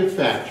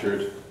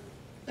manufactured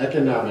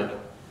economic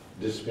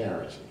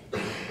disparity.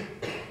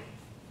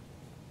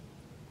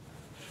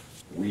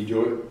 We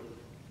do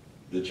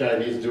it, the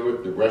Chinese do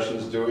it, the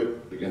Russians do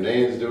it, the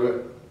Ghanaians do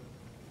it.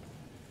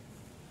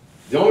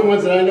 The only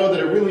ones that I know that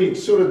are really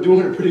sort of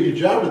doing a pretty good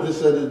job with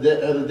this are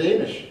the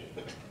Danish.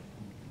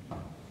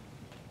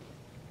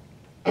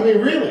 I mean,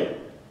 really.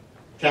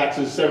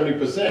 Taxes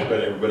 70%,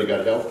 but everybody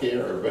got health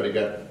care, everybody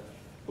got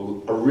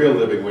a real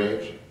living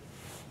wage.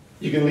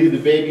 You can leave the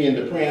baby in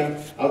the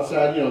pram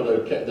outside, you know,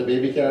 the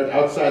baby carriage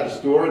outside the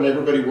store, and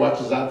everybody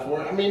watches out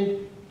for it. I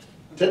mean,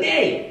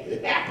 today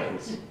it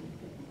happens.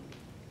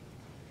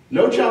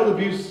 No child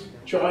abuse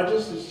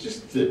charges, it's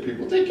just that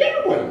people take care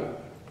of one another.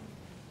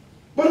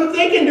 But if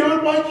they can do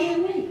it, why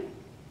can't we?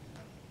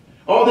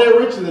 Oh, they're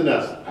richer than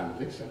us. I don't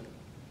think so.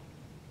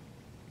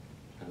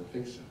 I don't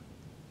think so.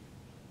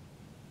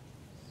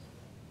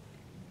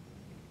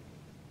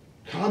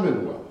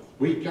 Commonwealth.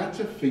 We've got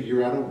to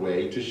figure out a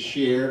way to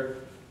share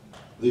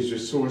these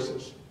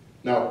resources.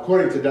 Now,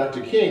 according to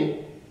Dr.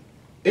 King,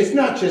 it's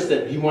not just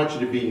that he wants you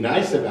to be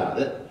nice about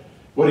it.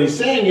 What he's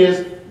saying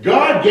is,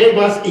 God gave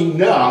us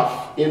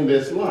enough in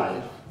this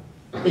life,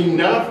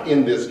 enough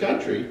in this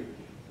country,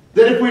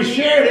 that if we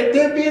shared it,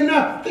 there'd be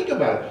enough. Think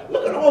about it.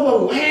 Look at all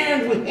the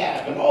land we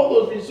have and all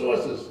those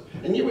resources.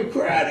 And yet we're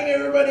crowding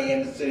everybody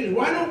in the cities.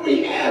 Why don't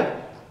we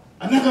have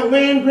another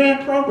land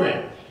grant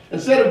program?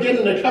 Instead of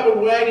getting in a covered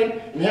wagon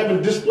and having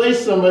to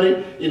displace somebody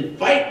and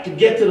fight to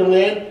get to the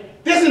land,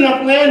 there's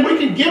enough land, we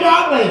can give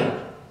out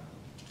land.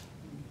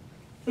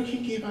 We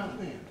can give out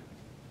land.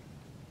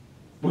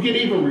 We can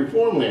even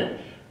reform land.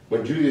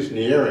 When Julius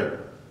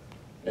Nyerere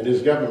and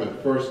his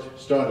government first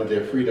started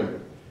their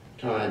freedom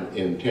time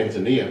in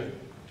Tanzania,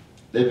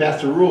 they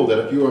passed a rule that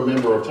if you were a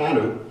member of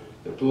TANU,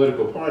 the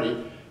political party,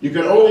 you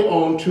could only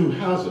own 2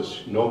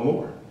 houses, no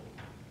more.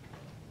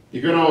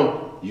 You could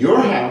own your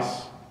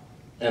house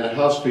and a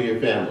house for your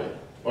family.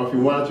 Or if you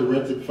wanted to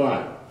rent it,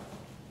 fine.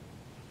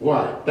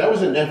 Why? That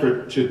was an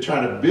effort to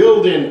try to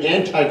build in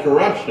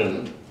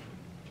anti-corruption,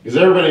 because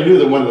everybody knew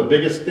that one of the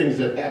biggest things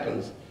that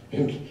happens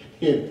in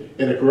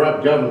a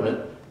corrupt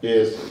government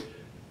is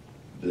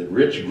the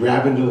rich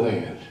grabbing the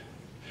land.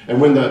 And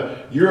when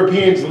the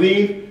Europeans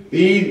leave,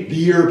 the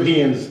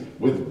Europeans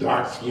with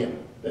dark skin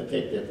that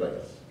take their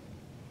place.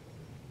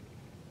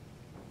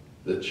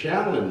 The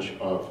challenge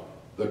of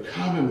the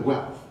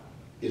Commonwealth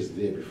is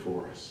there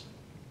before us.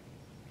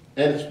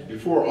 And it's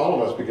before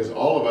all of us, because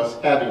all of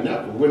us have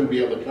enough. We wouldn't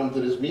be able to come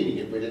to this meeting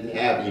if we didn't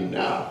have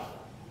enough.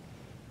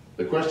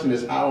 The question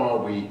is, how are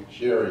we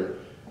sharing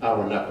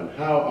our enough, and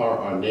how are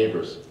our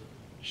neighbors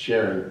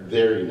sharing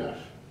their enough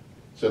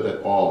so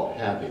that all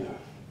have enough?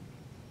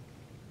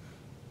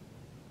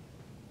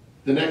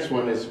 The next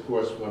one is, of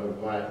course, one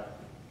of my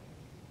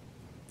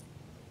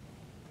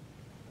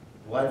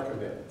life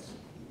commitments.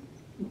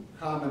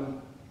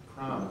 Common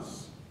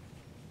promise.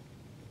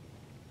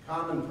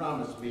 Common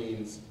promise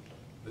means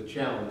the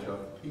challenge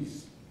of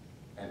peace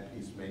and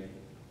peacemaking.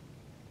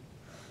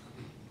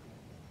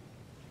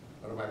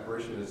 One of my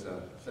parishioners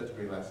said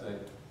to me last night,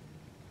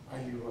 are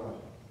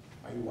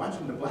you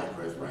watching The Black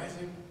Earth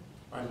Rising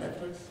on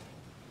Netflix?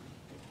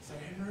 I said,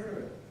 I hadn't heard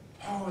of it.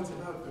 Oh, it's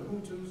about the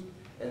Hutus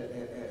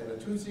and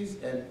the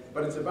Tutsis,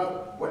 but it's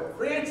about what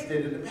France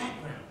did in the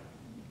background.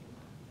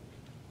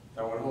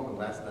 I went home, and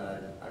last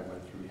night I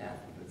went through half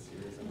of the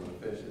series. I'm going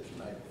to finish it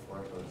tonight before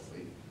I go to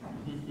sleep.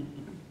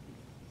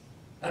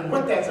 And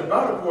what that's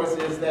about, of course,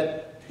 is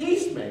that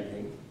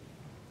peacemaking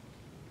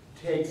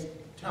takes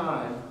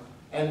time,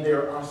 and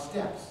there are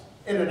steps.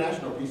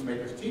 International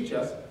peacemakers teach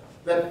us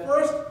that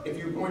first, if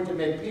you're going to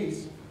make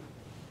peace,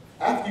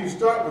 after you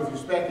start with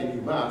respect, and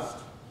you must,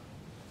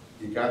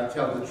 you got to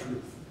tell the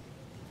truth.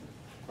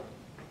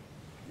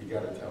 You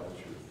got to tell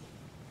the truth.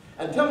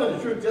 And telling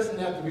the truth doesn't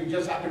have to be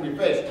just up in your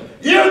face.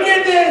 You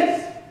did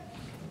this!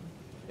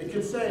 It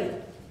can say,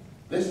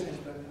 this has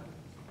been done.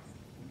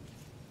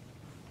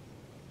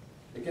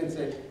 It can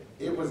say,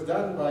 It was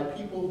done by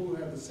people who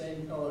have the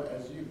same color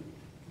as you.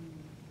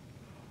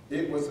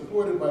 It was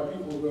supported by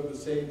people who have the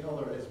same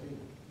color as me.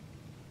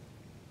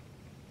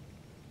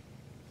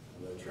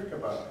 And the trick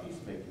about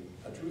peacemaking,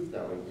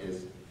 truth-telling,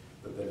 is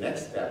that the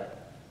next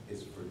step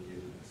is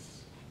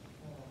forgiveness.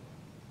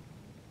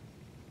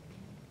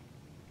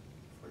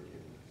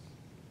 Forgiveness.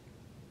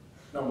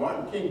 Now,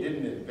 Martin King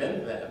didn't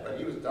invent that, but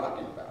he was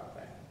talking about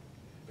that.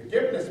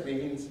 Forgiveness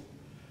means,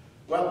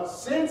 well,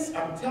 since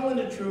I'm telling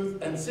the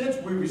truth and since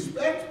we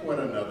respect one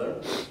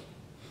another,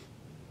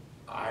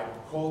 I'm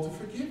called to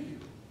forgive you.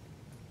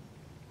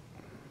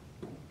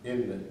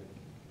 In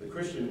the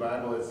Christian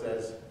Bible, it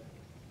says,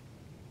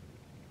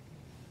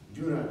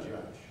 do not judge.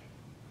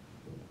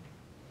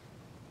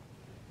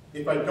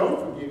 If I don't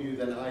forgive you,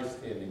 then I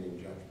stand in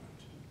judgment.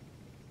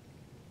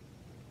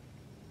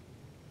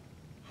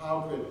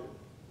 How could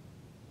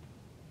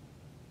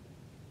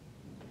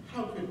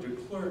de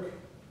Klerk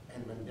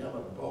and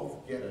Mandela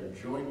both get a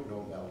joint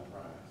Nobel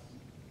Prize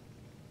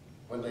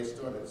when they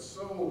started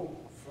so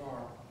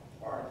far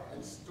apart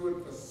and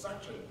stood for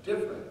such a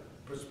different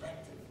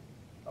perspective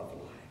of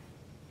life?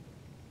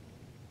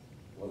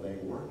 Well, they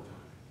worked on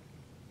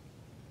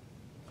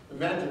it.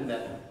 Imagine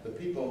that the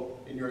people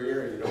in your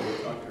area, we were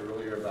talking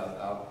earlier about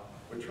how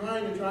we're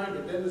trying,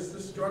 but then there's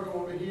this struggle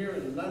over here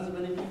and not as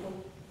many people.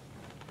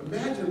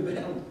 Imagine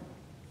them.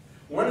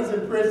 One is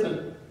in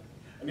prison,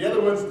 and the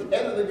other one's the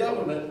head of the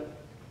government,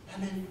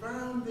 and they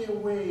found their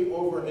way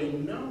over a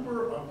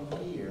number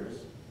of years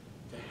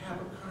to have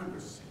a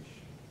conversation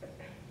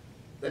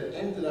that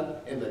ended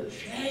up in the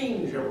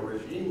change of a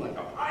regime like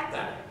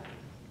apartheid.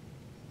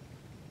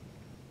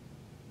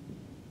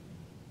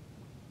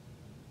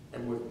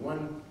 And with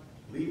one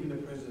leaving the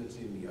presidency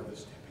and the other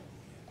stepping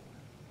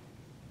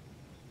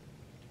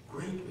in.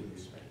 Greatly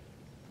respected.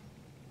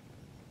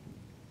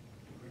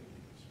 Greatly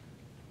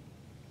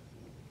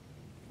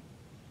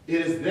respected.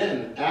 It is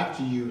then,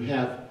 after you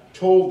have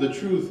told the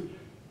truth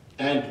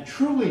and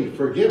truly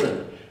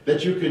forgiven,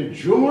 that you can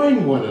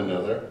join one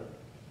another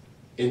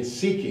in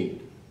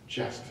seeking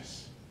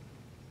justice.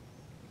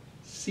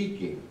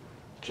 Seeking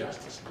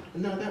justice.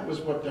 And now that was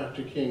what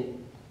Dr.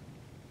 King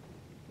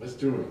was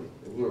doing.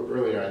 A little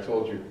earlier I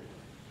told you,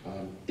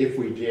 if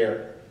we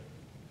dare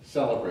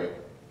celebrate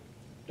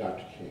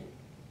Dr. King.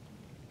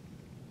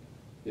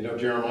 You know,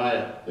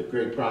 Jeremiah, the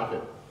great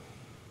prophet,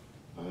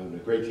 the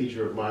great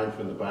teacher of mine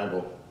from the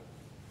Bible,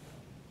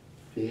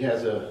 he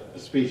has a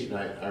speech, and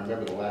I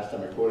remember the last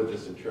time I quoted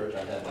this in church,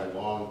 I had my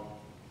long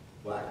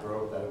black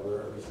robe that I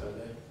wear every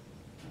Sunday,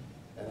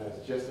 and I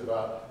was just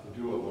about to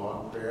do a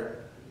long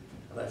prayer,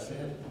 and I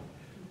said,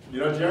 you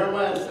know,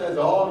 Jeremiah says,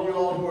 all of you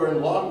all who are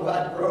in long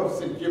black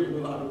robes and giving a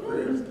lot of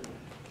prayers.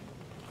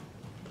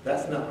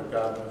 That's not what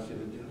God wants you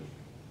to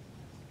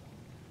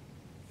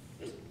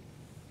do.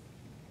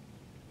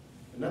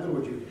 In other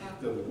words, you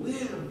have to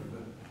live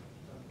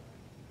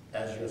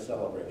as your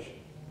celebration.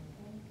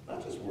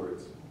 Not just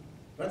words.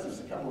 Not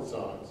just a couple of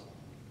songs.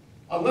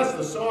 Unless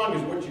the song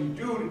is what you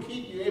do to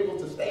keep you able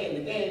to stay in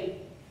the game.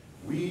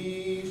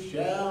 We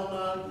shall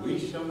not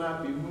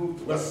be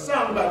moved. Was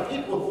sung by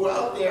people who are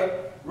out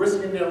there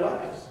risking their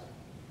lives.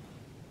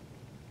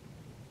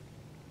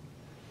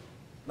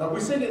 Now,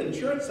 we sing it in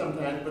church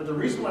sometimes, but the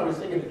reason why we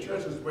sing it in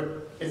church is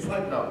it's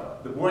like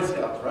the Boy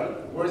Scouts, right?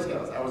 The Boy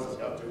Scouts, I was a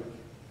scout too.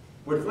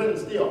 With flint and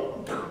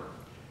steel.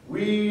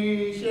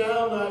 We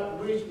shall not,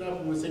 when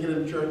we sing it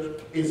in church,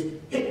 is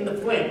hitting the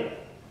flame.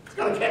 It's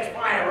going to catch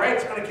fire, right?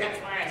 It's going to catch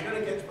fire, it's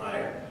going to catch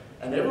fire.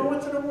 And every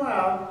once in a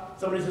while,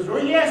 somebody says, oh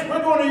yes,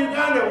 we're going to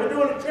Uganda, we're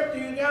doing a trip to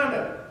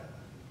Uganda.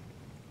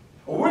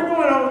 Or we're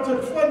going over to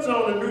the flood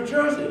zone in New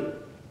Jersey.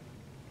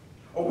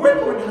 Or we're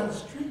going down the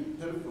street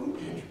to the food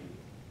pantry.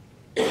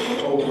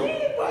 Or we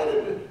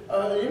invited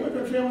an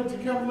immigrant family to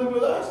come live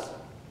with us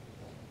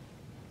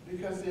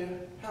because their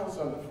house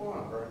on the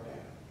farm burned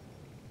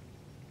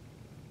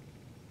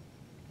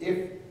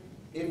down.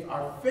 If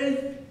our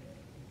faith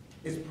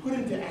is put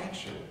into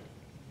action,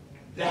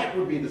 that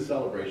would be the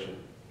celebration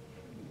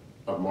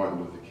of Martin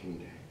Luther King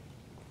Day.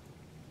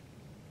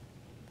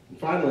 And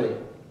finally,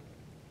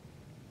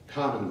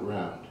 common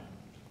ground.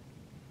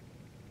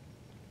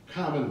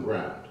 Common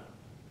ground.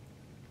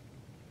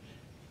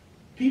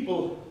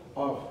 People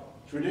of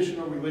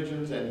traditional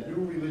religions and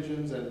new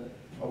religions and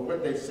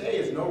what they say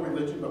is no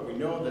religion, but we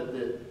know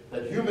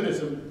that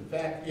humanism, in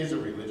fact, is a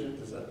religion.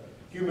 There's a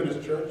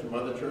humanist church,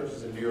 Mother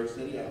Churches in New York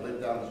City. I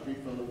lived down the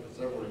street from them for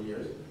several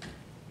years.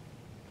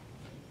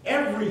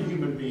 Every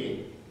human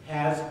being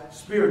has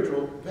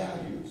spiritual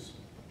values.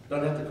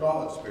 Don't have to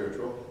call it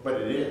spiritual, but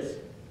it is.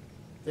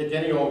 Take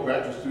any old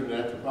graduate student in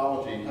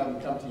anthropology, have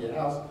them come to your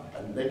house,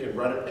 and they can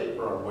write a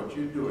paper on what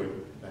you're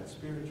doing. That's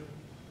spiritual.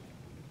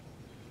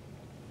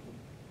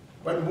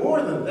 But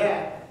more than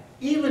that,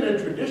 even in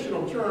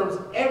traditional terms,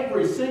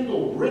 every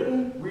single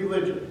written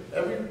religion,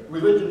 every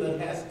religion that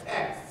has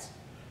texts,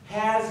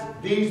 has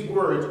these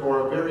words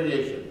or a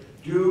variation.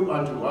 Do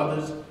unto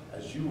others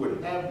as you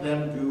would have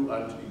them do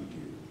unto you.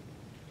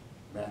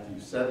 Matthew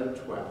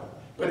 7:12.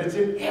 But it's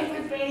in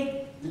every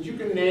faith that you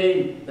can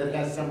name that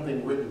has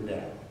something written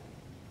down.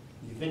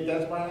 You think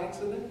that's by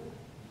accident?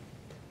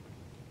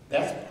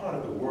 That's part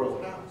of the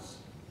World House.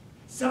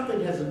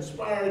 Something has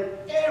inspired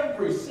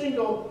every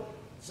single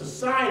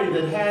society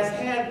that has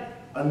had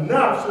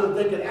enough so that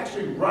they can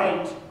actually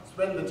write,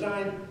 spend the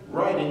time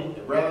writing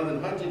rather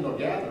than hunting or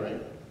gathering,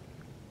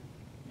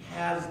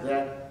 has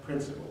that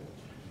principle,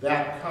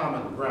 that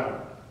common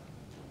ground.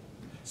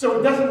 So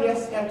it doesn't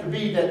just have to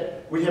be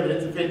that we have an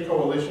interfaith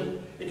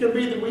coalition. It can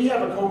be that we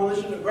have a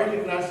coalition that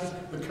recognizes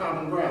the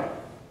common ground.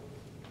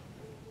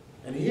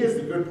 And here's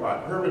the good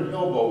part. Herman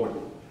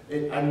Hilbo,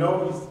 I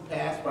know he's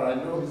passed, but I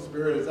know his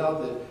spirit is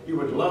out there. He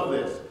would love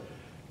this.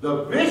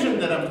 The vision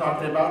that I'm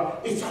talking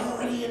about, it's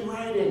already in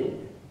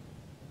writing.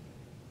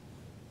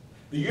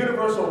 The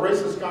Universal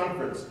Racist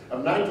Conference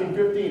of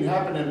 1915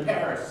 happened in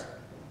Paris.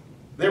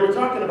 They were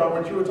talking about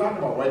what you were talking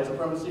about, white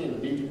supremacy and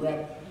the need to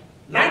grab.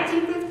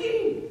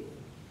 1915!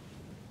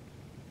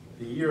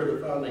 The year of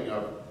the founding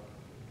of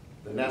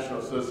the National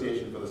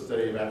Association for the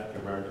Study of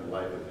African American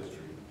Life and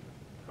History,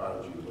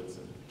 Carter G.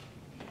 Woodson.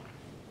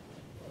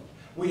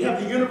 We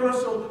have the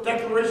Universal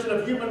Declaration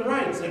of Human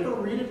Rights. Ever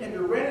read it? Have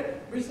you read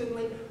it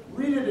recently?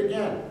 Read it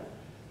again.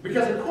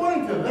 Because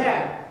according to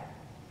that,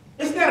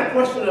 it's not a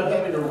question of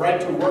having a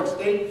right to work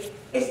state.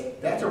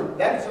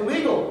 That's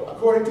illegal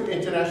according to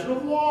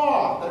international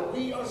law that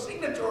we are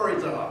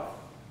signatories of.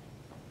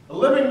 A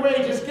living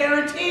wage is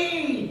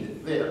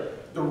guaranteed there.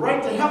 The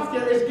right to health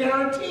care is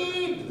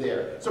guaranteed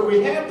there. So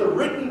we have the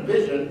written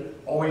vision.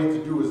 All we have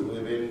to do is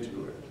live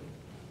into it.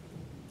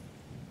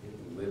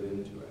 Live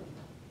into it.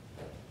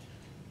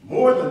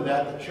 More than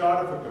that, the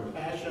Charter for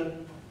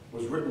Compassion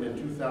was written in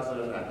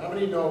 2009. How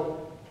many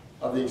know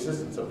of the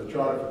existence of the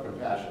Charter for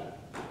Compassion?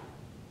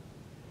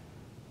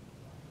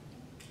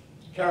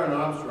 Karen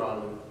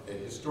Armstrong, a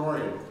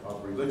historian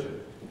of religion,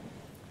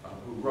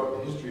 who wrote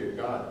The History of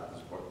God,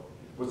 this book,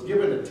 was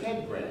given a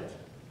TED grant.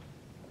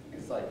 I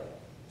think it's like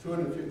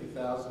 $250,000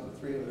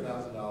 to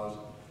 $300,000.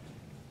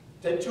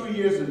 Take 2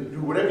 years and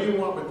do whatever you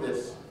want with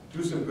this.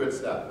 Do some good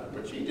stuff. And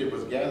what she did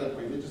was gather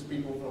religious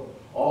people from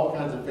all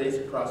kinds of faiths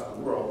across the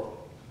world,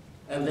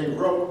 and they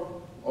wrote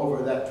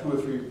over that 2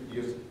 or 3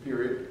 years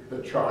period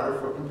the Charter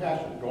for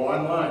Compassion. Go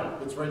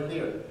online. It's right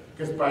there.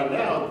 Because by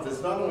now,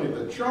 it's not only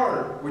the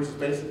Charter, which is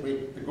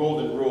basically the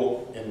golden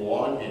rule in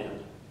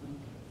longhand,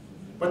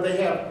 but they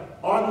have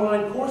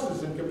online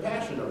courses in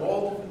compassion of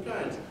all different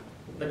kinds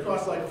that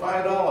cost like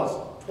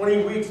 $5,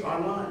 20 weeks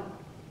online,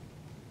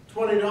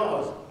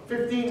 $20,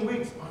 15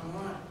 weeks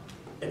online.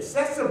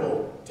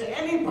 Accessible to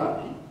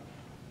anybody,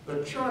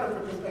 the Charter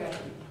for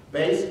Compassion,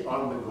 based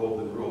on the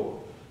golden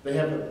rule. They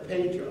have a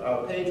page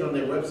on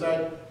their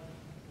website,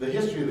 the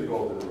history of the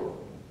golden rule.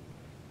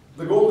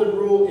 The golden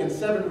rule in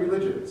 7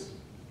 religions.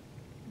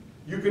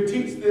 You could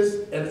teach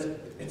this, and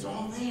it's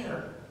all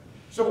there.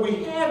 So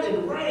we have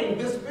in writing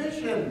this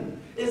vision.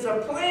 It's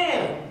a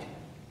plan.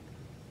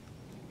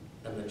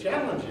 And the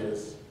challenge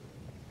is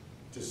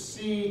to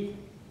see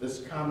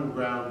this common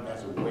ground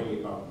as a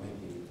way of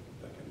making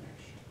the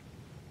connection.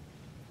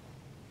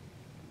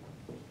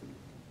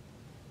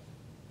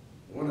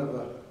 One of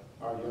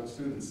our young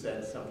students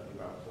said something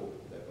about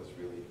hope that was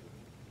really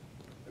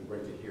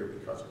great to hear,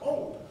 because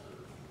hope,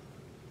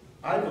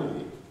 I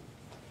believe,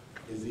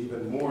 is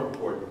even more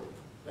important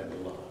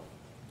than love.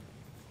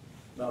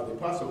 Now, the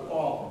Apostle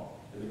Paul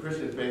in the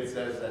Christian faith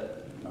says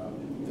that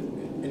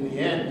in the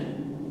end,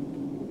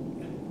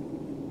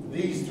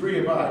 these 3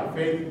 abide: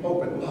 faith,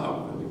 hope, and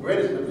love. And the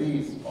greatest of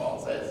these, Paul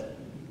says,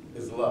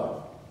 is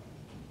love.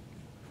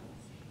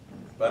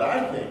 But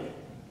I think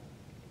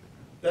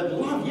that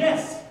love,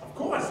 yes, of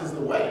course, is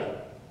the way.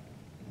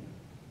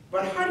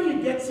 But how do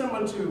you get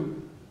someone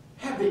to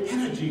have the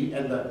energy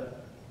and the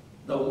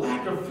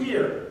lack of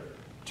fear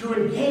to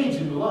engage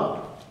in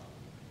love?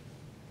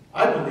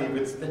 I believe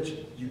it's that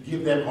you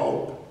give them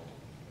hope.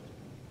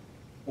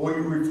 Or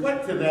you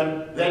reflect to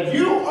them that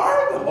you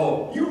are the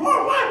hope. You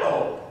are my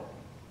hope.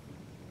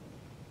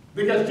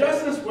 Because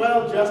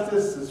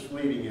justice is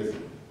fleeting, isn't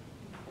it?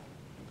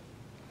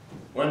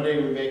 One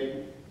day we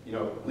make,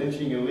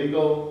 lynching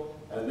illegal,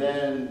 and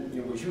then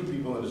we shoot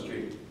people in the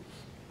street.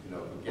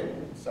 We get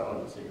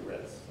selling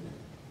cigarettes,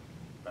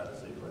 by the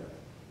cigarette.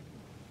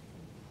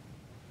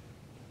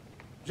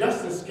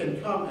 Justice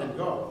can come and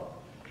go,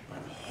 but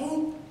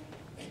hope,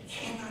 it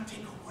cannot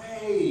take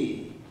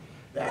away.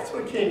 That's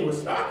what King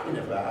was talking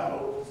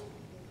about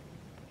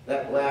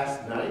that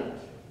last night.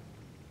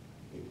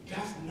 It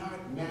does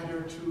not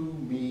matter to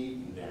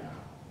me now.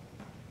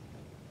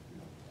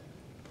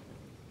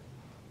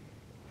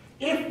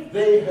 If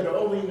they had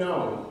only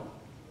known,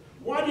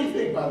 why do you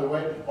think, by the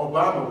way,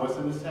 Obama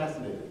wasn't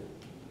assassinated?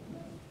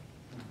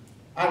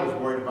 I was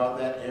worried about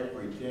that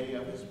every day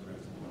of his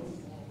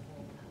presidency.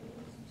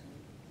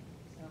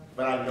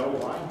 But I know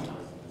why he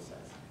wasn't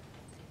assassinated.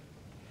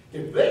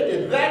 If they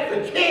did that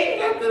to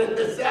King after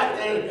they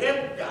assassinated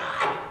him,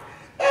 God,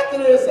 after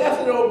they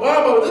assassinated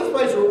Obama, this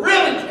place would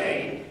really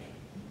change.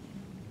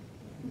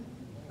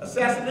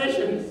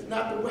 Assassination is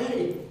not the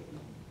way.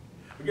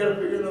 We got to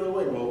figure another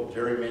way. We'll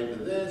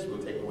gerrymander this,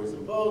 we'll take away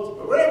some votes,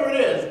 but whatever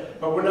it is,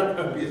 but we're not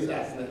going to be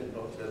assassinating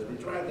voters. We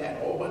tried that,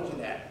 a whole bunch of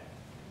that.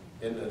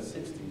 in the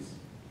 60s,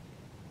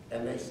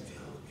 and they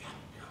still kept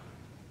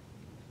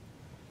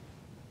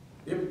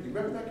coming. You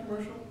remember that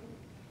commercial?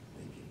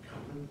 They keep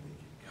coming, they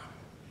keep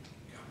coming, they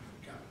keep coming,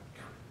 coming,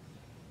 coming.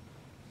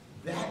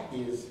 That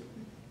is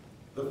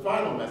the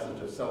final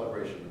message of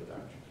Celebration of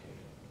Dr. King.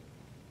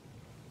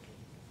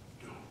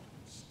 Don't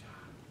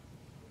stop.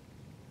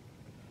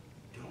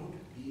 Don't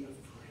be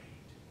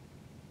afraid.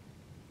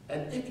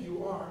 And if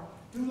you are,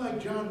 do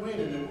like John Wayne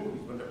in the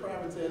movies when the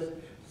private says,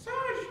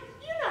 "Sarge,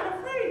 you're not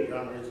afraid."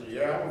 John Wayne says,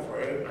 "Yeah, I'm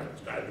afraid. I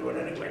just gotta do it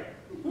anyway."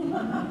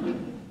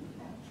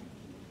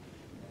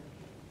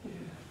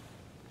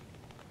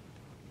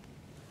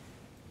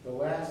 The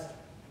last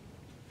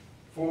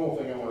formal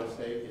thing I want to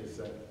say is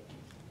that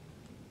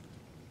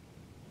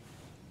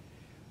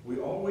we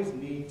always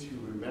need to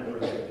remember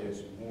that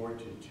there's more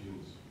to do.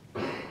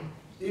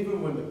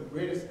 Even when the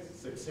greatest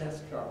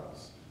success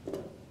comes,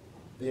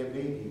 there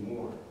may be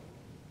more.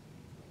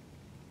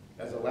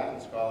 As a Latin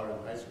scholar in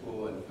high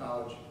school and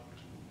college,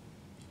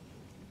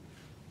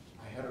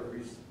 I had to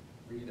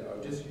read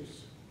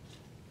Odysseus,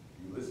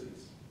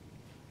 Ulysses.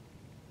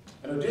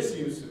 And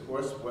Odysseus, of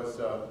course, was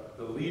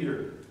the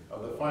leader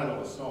of the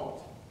final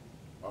assault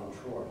on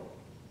Troy.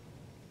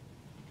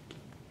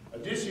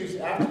 Odysseus,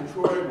 after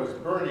Troy was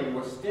burning,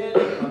 was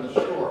standing on the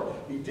shore.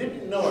 He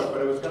didn't know it,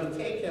 but it was going to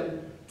take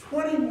him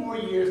 20 more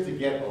years to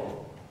get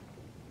home.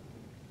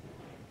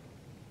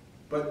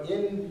 But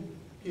in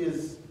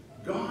his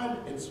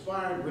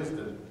God-inspired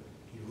wisdom,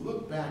 he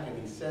looked back and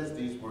he says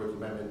these words,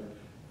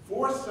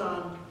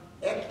 "Forsan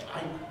et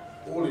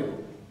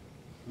olium,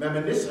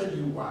 meminissa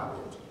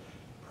juvabit."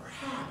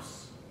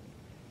 Perhaps,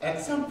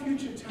 at some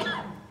future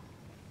time,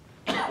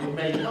 it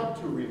may help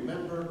to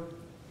remember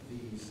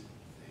these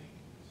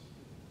things.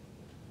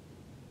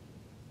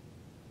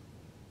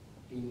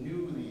 He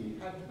knew that he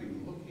had to be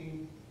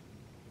looking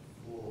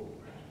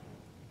forward.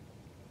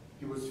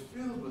 He was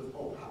filled with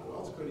hope. How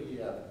else could he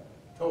have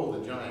told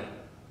the giant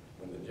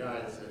when the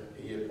giant said,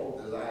 he had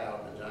poked his eye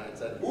out and the giant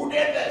said, "Who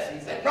did this?" He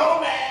said, "No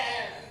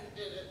man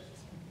did it.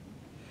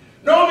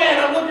 No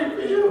man, I'm looking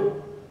for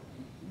you.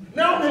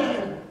 No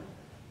man."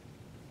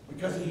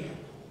 Because he had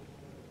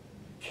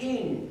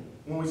King,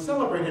 when we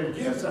celebrate him,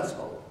 gives us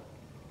hope.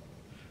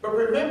 But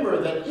remember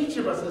that each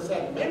of us has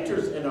had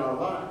mentors in our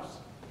lives.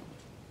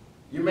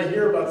 You may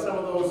hear about some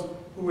of those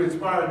who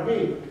inspired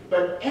me,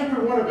 but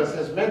every one of us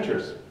has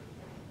mentors.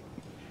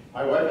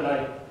 My wife and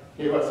I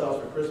gave ourselves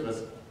for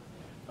Christmas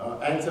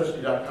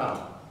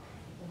Ancestry.com.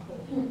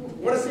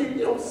 Want to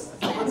see,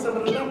 what some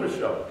of the numbers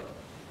show.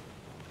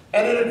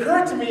 And it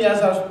occurred to me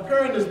as I was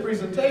preparing this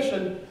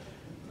presentation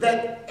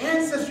that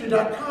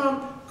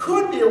Ancestry.com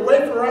could be a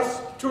way for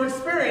us to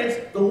experience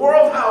the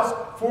World House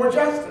for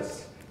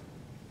Justice.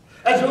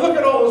 As you look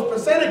at all those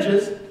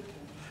percentages,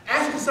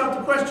 ask yourself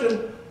the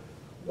question,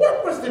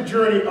 what was the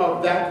journey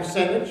of that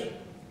percentage?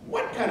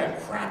 What kind of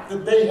crap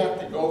did they have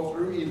to go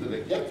through either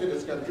to get to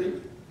this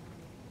country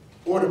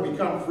or to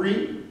become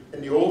free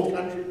in the old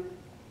country?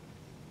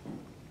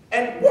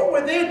 And what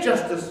were their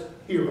justice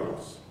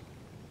heroes?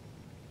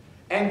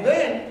 And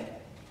then,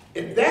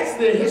 if that's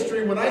their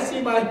history, when I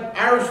see my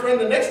Irish friend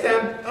the next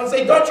time, I'll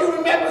say, "Don't you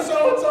remember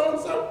so-and-so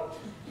and so?"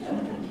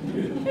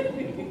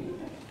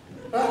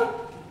 Huh?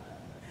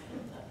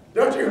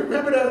 Don't you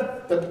remember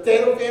the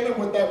potato famine,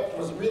 what that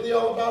was really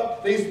all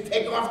about? They used to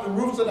take off the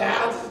roofs of the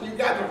houses and you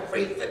guys were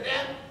freeze to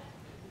death.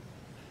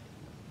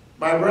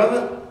 My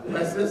brother,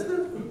 my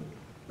sister.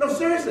 No,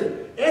 seriously,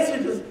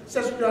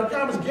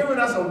 Ancestry.com is giving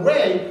us a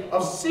way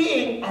of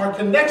seeing our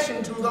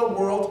connection to the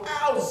World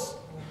House.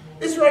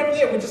 It's right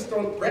there, we just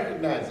don't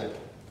recognize it.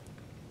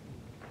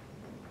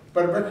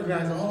 But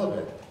recognize all of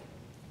it.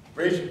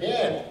 Raise your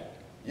hand.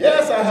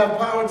 Yes, I have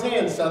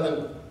Powhatan,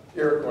 Southern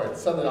Iroquois,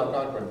 Southern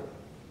Algonquin,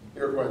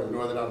 Iroquois, the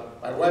Northern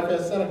Algonquin. My wife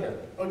has Seneca.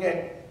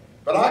 Okay.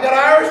 But I got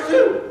Irish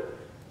too.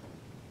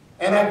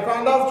 And I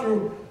found out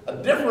through a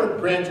different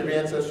branch of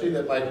ancestry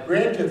that my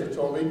grandkids have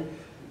told me,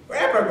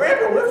 Grandpa,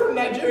 we're from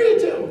Nigeria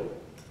too.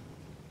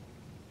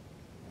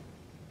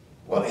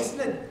 Well,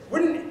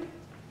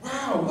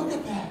 wow, look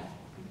at that.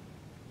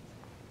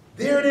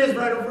 There it is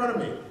right in front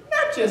of me.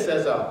 Not just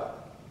as a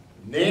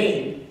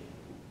name,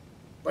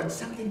 but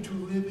something to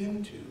live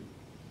into.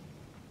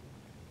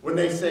 When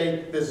they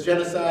say there's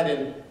genocide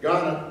in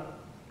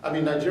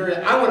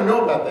Nigeria, I want to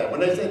know about that. When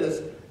they say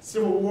there's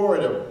civil war,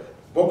 the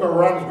Boko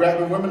Haram's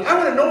grabbing women, I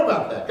want to know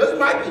about that, because it's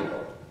my people.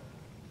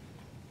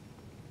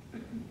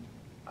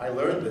 I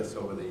learned this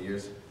over the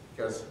years,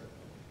 because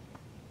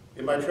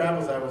in my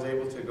travels I was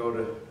able to go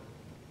to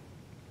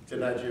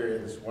Nigeria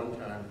this one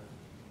time.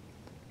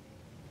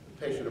 A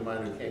patient of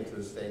mine who came to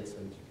the States,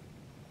 and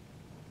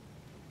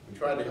we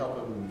tried to help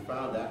him, and we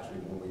found actually,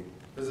 when we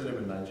visited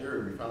him in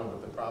Nigeria, we found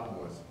what the problem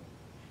was.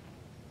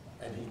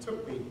 And he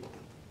took me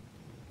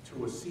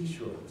to a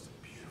seashore. It was a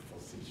beautiful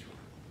seashore.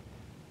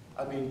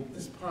 I mean,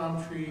 this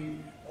palm tree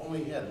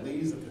only had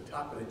leaves at the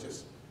top, and it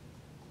just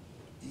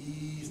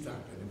eased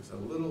up, and it was a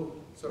little,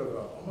 sort of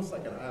almost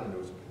like an island. It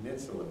was a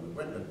peninsula, and we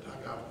went and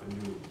dug out the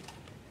new.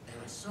 And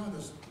I saw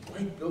this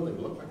white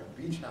building, looked like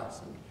a beach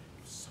house, and it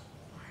was so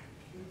quiet,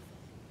 beautiful.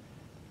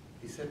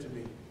 He said to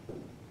me,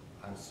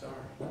 "I'm sorry."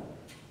 I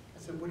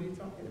said, "What are you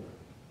talking about?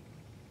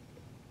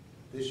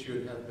 This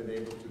should have been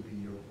able to be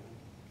your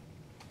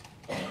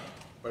home.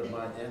 But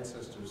my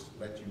ancestors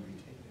let you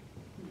retain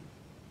it.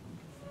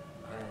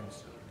 I am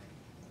sorry."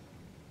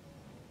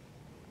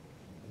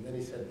 And then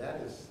he said,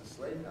 "That is the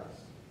slave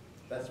house.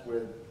 That's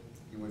where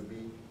you would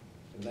be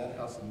in that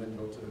house and then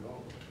go to the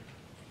home."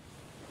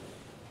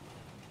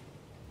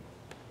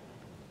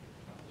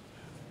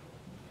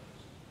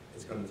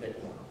 It's going to take a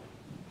while,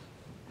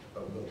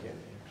 but we'll get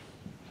there.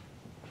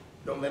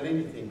 Don't let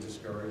anything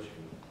discourage you.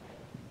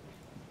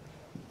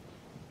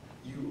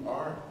 You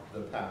are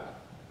the power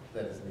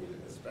that is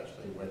needed,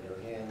 especially when your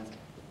hands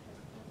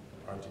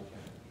are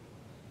together.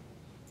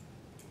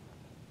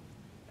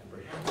 And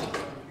perhaps in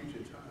some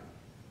future time,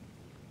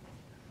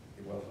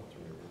 it will help to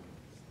remember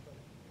this.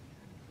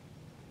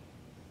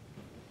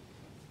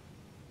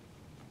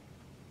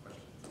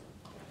 Questions?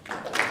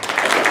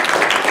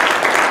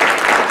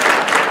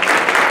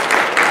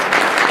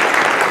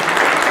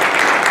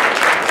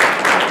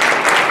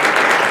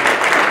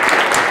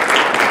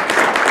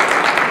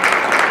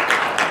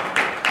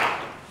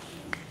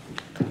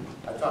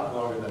 I talked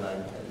longer than I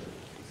intended.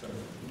 So,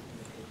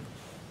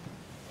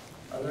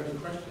 are there any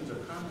questions or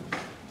comments?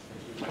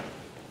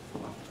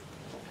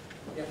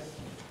 Yes.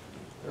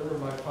 I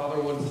remember my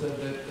father once said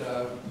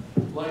that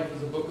life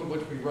is a book in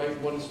which we write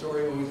one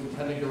story, always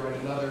intending to write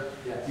another.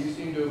 Yes. You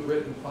seem to have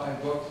written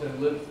 5 books and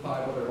lived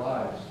 5 other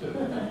lives, too.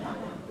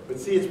 But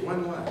see, it's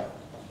one life.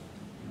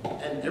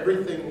 And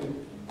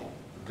everything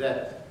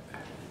that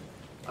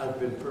I've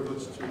been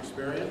privileged to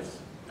experience,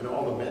 and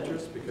all the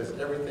mentors, because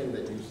everything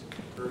that you've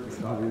heard me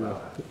talk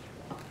about,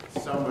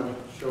 someone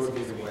showed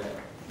me the way.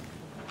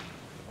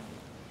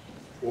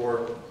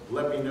 Or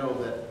let me know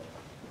that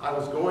I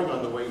was going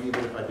on the way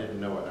even if I didn't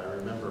know it. I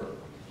remember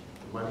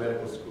my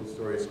medical school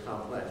story is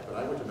complex, but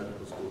I went to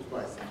medical school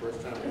twice. The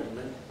first time I went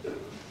to med,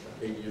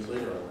 8 years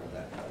later I went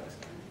back.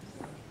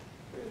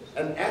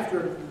 And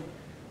after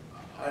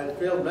I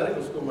failed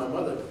medical school, my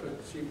mother,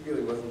 she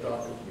really wasn't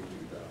talking to me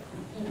too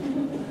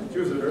tough. She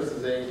was a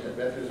nurse's aide at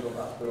Veterans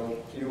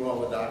Hospital. She knew all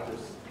the doctors.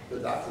 The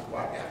doctors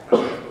walked after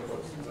me.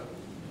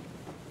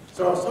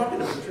 So I was talking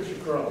to Patricia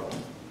Curley,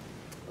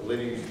 a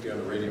lady who used to be on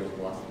the radio in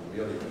Boston,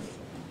 really was.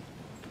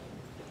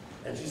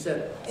 And she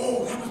said,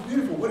 "Oh, that was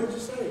beautiful. What did you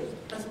say?"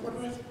 I said, "What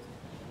did I say?"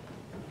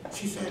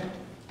 She said,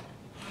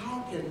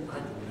 "How can I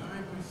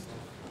deny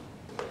myself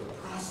the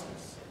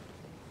process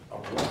of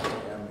what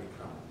I am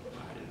become?"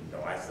 I didn't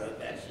know I said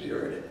that. She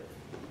heard it.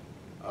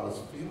 I was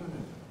feeling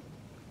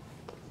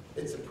it.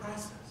 It's a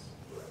process.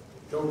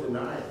 Don't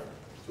deny it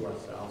to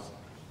ourselves.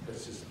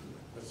 Let's just do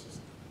it. Let's just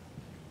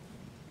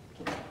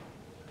do it.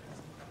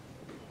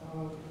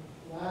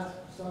 Last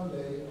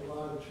Sunday, a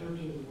lot of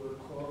churches were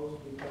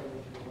closed because of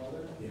the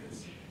weather.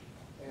 Yes.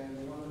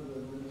 And one of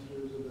the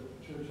ministers of the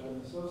church I'm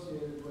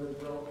associated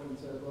with wrote and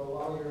said, "Well,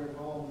 while you're at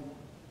home,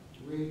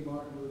 read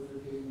Martin Luther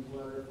King's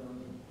letter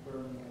from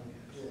Birmingham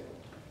jail."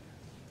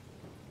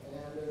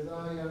 And as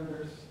I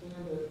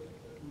understand it,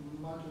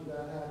 much of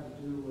that had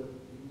to do with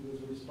he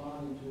was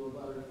responding to a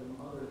letter from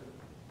other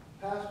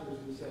pastors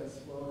who said,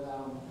 "Slow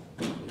down,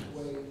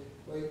 wait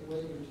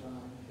your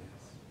time."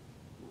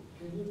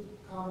 Can you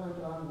comment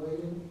on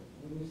waiting?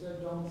 When you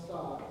said don't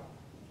stop,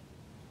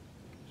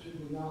 should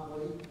we not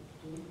wait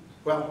too?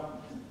 Well,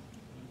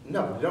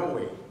 no, don't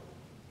wait.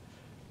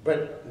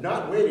 But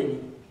not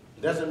waiting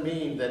doesn't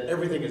mean that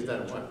everything is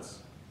done at once.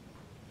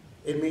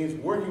 It means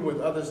working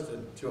with others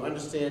to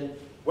understand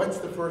what's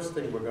the first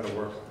thing we're going to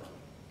work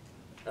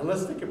on. And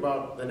let's think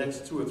about the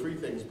next 2 or 3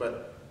 things,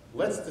 but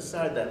let's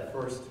decide that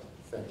first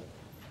thing.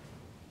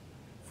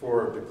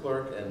 For de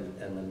Klerk and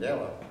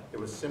Mandela, it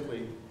was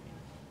simply,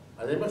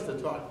 they must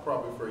have talked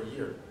probably for a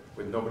year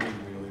with nobody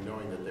really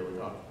knowing that they were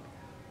talking.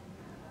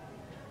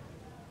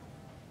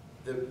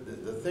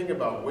 The thing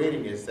about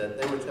waiting is that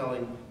they were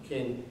telling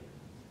King,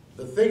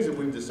 the things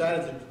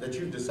that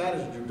you've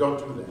decided to do, don't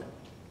do that.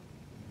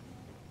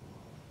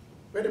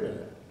 Wait a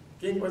minute.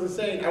 King wasn't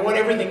saying, "I want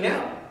everything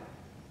now."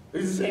 He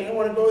was saying, "I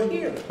want to go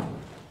here."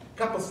 A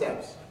couple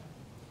steps.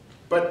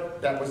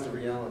 But that was the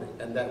reality,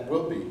 and that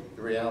will be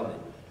the reality.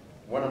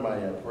 One of my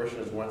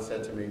parishioners once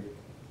said to me,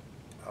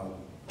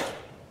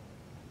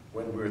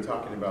 when we were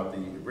talking about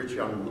the rich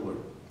young ruler,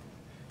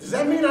 "Does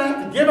that mean I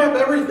have to give up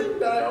everything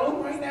that I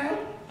own right now?"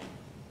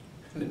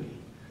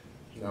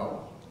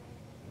 No.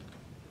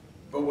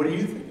 But what do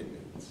you think it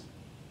means?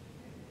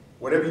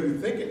 Whatever you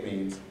think it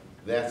means,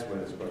 that's what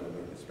it's going to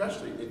mean,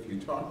 especially if you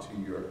talk to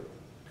your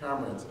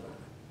comrades about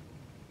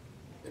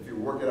it. If you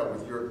work it out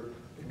with your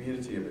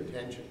community of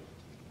attention.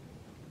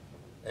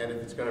 And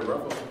if it's going to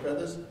ruffle some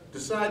feathers,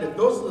 decide if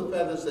those are the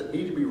feathers that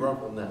need to be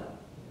ruffled now.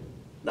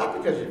 Not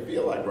because you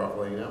feel like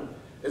ruffling them,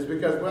 it's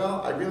because,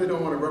 well, I really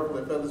don't want to ruffle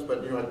the feathers, but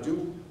I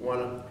do want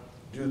to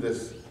do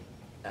this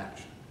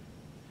action.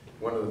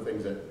 One of the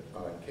things that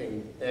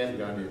King and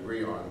Gandhi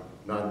agree on,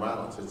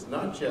 nonviolence. It's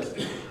not just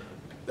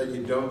that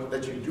you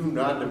do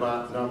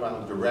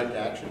nonviolent direct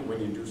action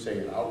when you do, say,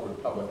 an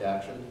outward public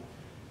action,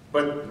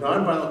 but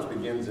nonviolence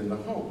begins in the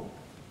home.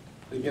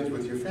 It begins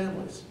with your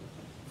families.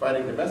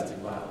 fighting domestic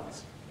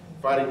violence,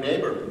 fighting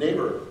neighbor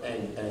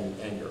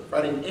anger,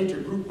 fighting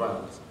intergroup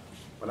violence.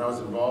 When I was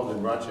involved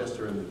in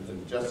Rochester in the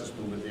justice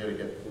movement there to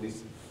get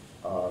police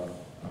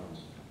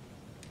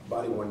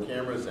body-worn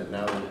cameras, and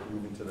now they're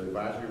moving to the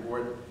advisory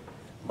board,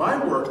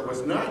 my work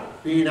was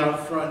not being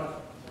out front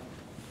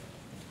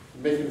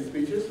making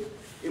speeches.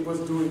 It was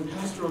doing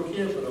pastoral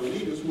care for the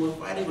leaders who were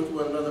fighting with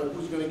one another.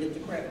 Who's going to get the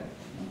credit?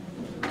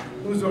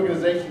 Whose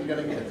organization is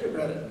going to get the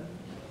credit?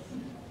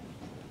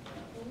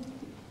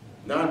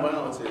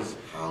 Nonviolence is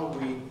how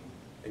we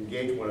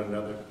engage one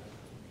another,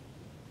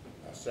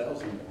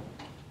 ourselves even,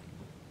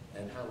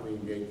 and how we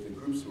engage the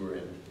groups we're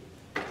in.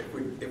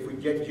 If we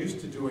get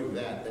used to doing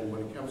that, then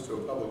when it comes to a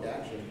public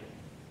action,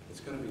 it's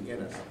going to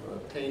begin us. One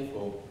of the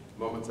painful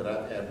moments that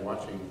I've had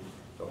watching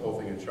the whole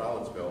thing in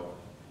Charlottesville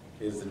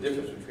is the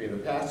difference between the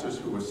pastors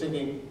who were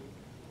singing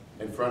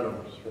in front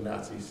of the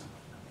Nazis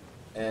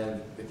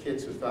and the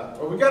kids who thought,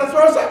 well, we got to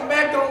throw something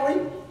back, don't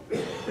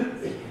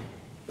we?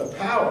 The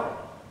power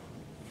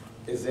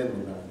is in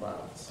the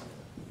nonviolence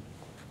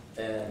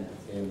and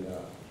in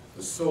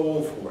the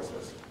soul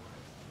forces,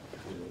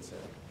 we would say,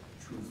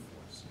 truth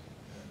force.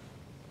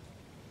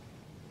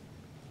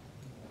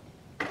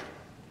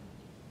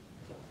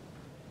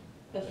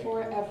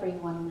 Before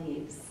everyone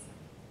leaves,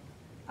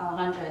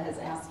 Alejandra has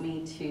asked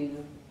me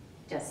to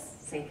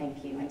just say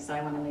thank you, and so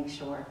I want to make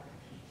sure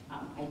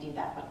I do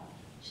that, but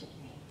shake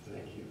your hand.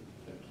 Thank you.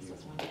 Thank you. This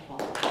was wonderful.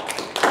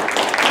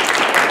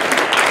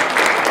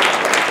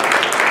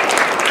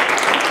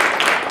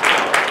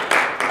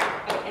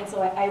 And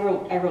so I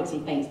wrote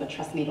some things, but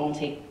trust me, it won't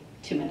take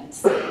 2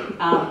 minutes.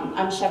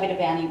 I'm Chevy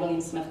Devaney,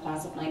 William Smith,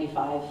 class of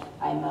 '95.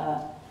 I'm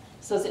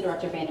Associate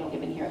Director of Annual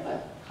Giving here at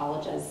the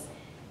colleges.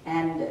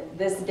 And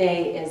this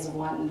day is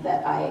one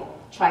that I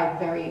try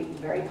very,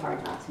 very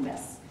hard not to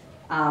miss.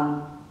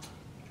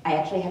 I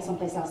actually have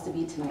someplace else to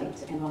be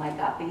tonight, and when I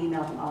got the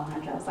email from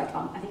Alejandra, I was like,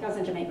 I think I was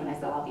in Jamaica, and I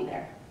said, I'll be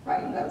there,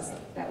 right? And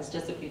that was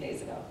just a few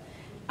days ago.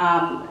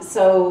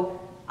 So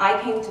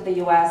I came to the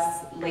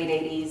US late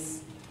 80s.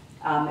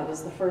 It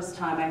was the first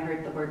time I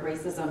heard the word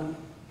racism.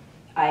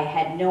 I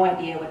had no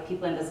idea what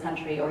people in this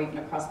country, or even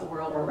across the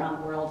world or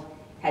around the world,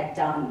 had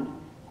done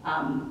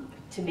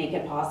to make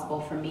it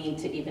possible for me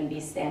to even be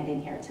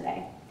standing here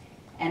today.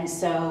 And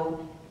so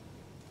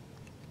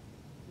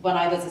when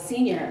I was a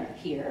senior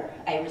here,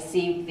 I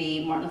received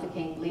the Martin Luther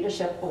King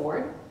Leadership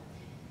Award,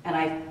 and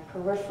I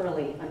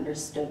peripherally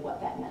understood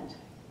what that meant,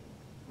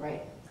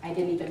 right? I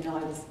didn't even know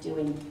I was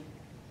doing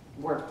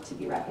work to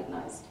be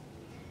recognized.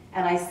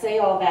 And I say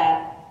all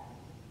that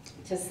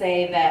to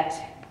say that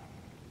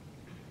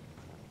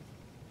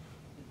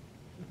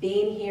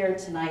being here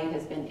tonight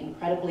has been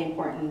incredibly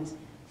important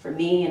for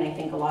me, and I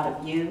think a lot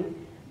of you.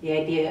 The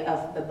idea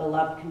of the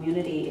beloved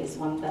community is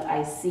one that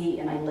I see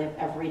and I live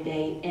every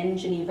day in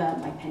Geneva,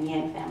 my Penn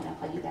Yan family. I'll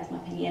call you guys my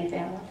Penn Yan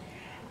family.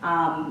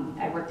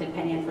 I worked in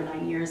Penn Yan for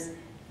 9 years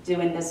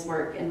doing this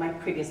work. In my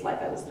previous life,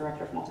 I was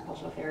Director of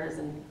Multicultural Affairs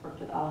and worked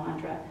with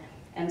Alejandra.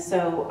 And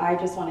so I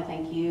just want to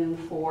thank you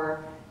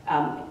for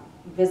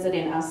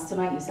visiting us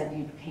tonight. You said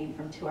you came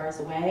from 2 hours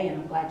away, and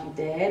I'm glad you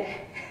did.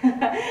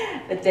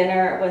 The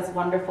dinner was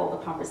wonderful.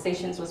 The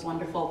conversations was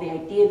wonderful. The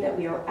idea that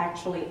we are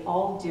actually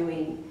all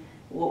doing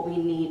what we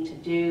need to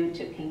do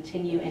to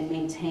continue and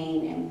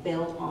maintain and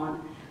build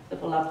on the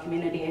beloved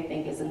community, I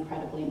think, is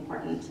incredibly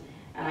important.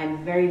 And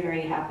I'm very,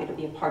 very happy to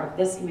be a part of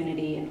this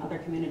community and other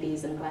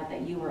communities, and glad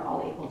that you were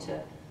all able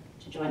to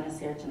join us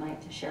here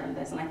tonight to share in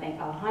this. And I thank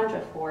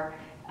Alejandra for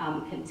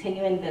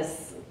continuing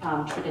this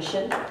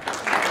tradition.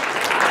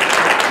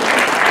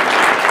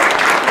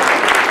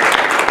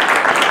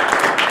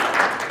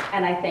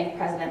 And I thank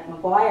President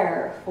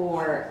McGuire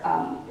for,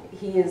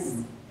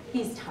 he's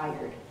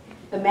tired.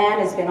 The man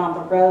has been on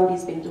the road,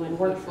 he's been doing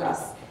work for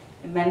us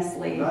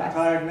immensely. Not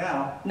tired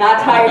now. Not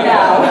tired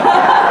now.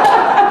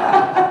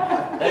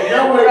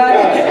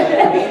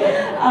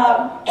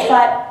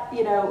 But,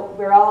 you know,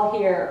 we're all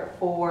here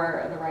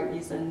for the right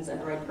reasons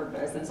and the right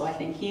purpose. And so I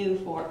thank you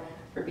for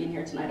being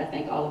here tonight. I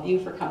thank all of you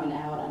for coming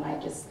out. And I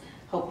just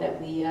hope that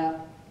we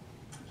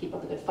keep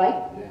up the good fight.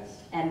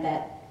 Yes. And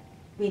that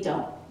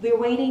we're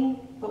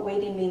waiting, but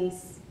waiting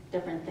means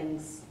different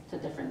things to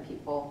different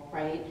people,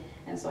 right?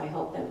 And so I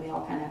hope that we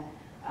all kind of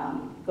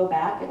go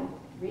back and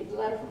read the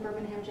letter from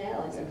Birmingham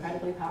Jail. It's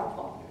incredibly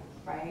powerful,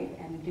 right?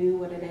 And do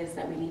what it is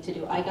that we need to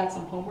do. I got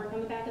some homework on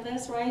the back of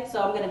this, right? So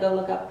I'm going to go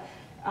look up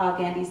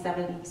Gandhi's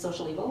 7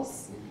 social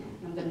evils.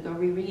 I'm going to go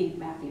reread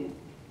Matthew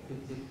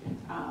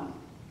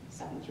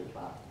 7 through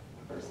 12,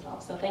 verse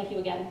 12. So thank you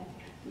again.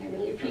 And I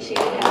really appreciate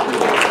it having you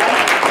here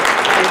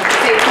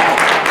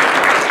today.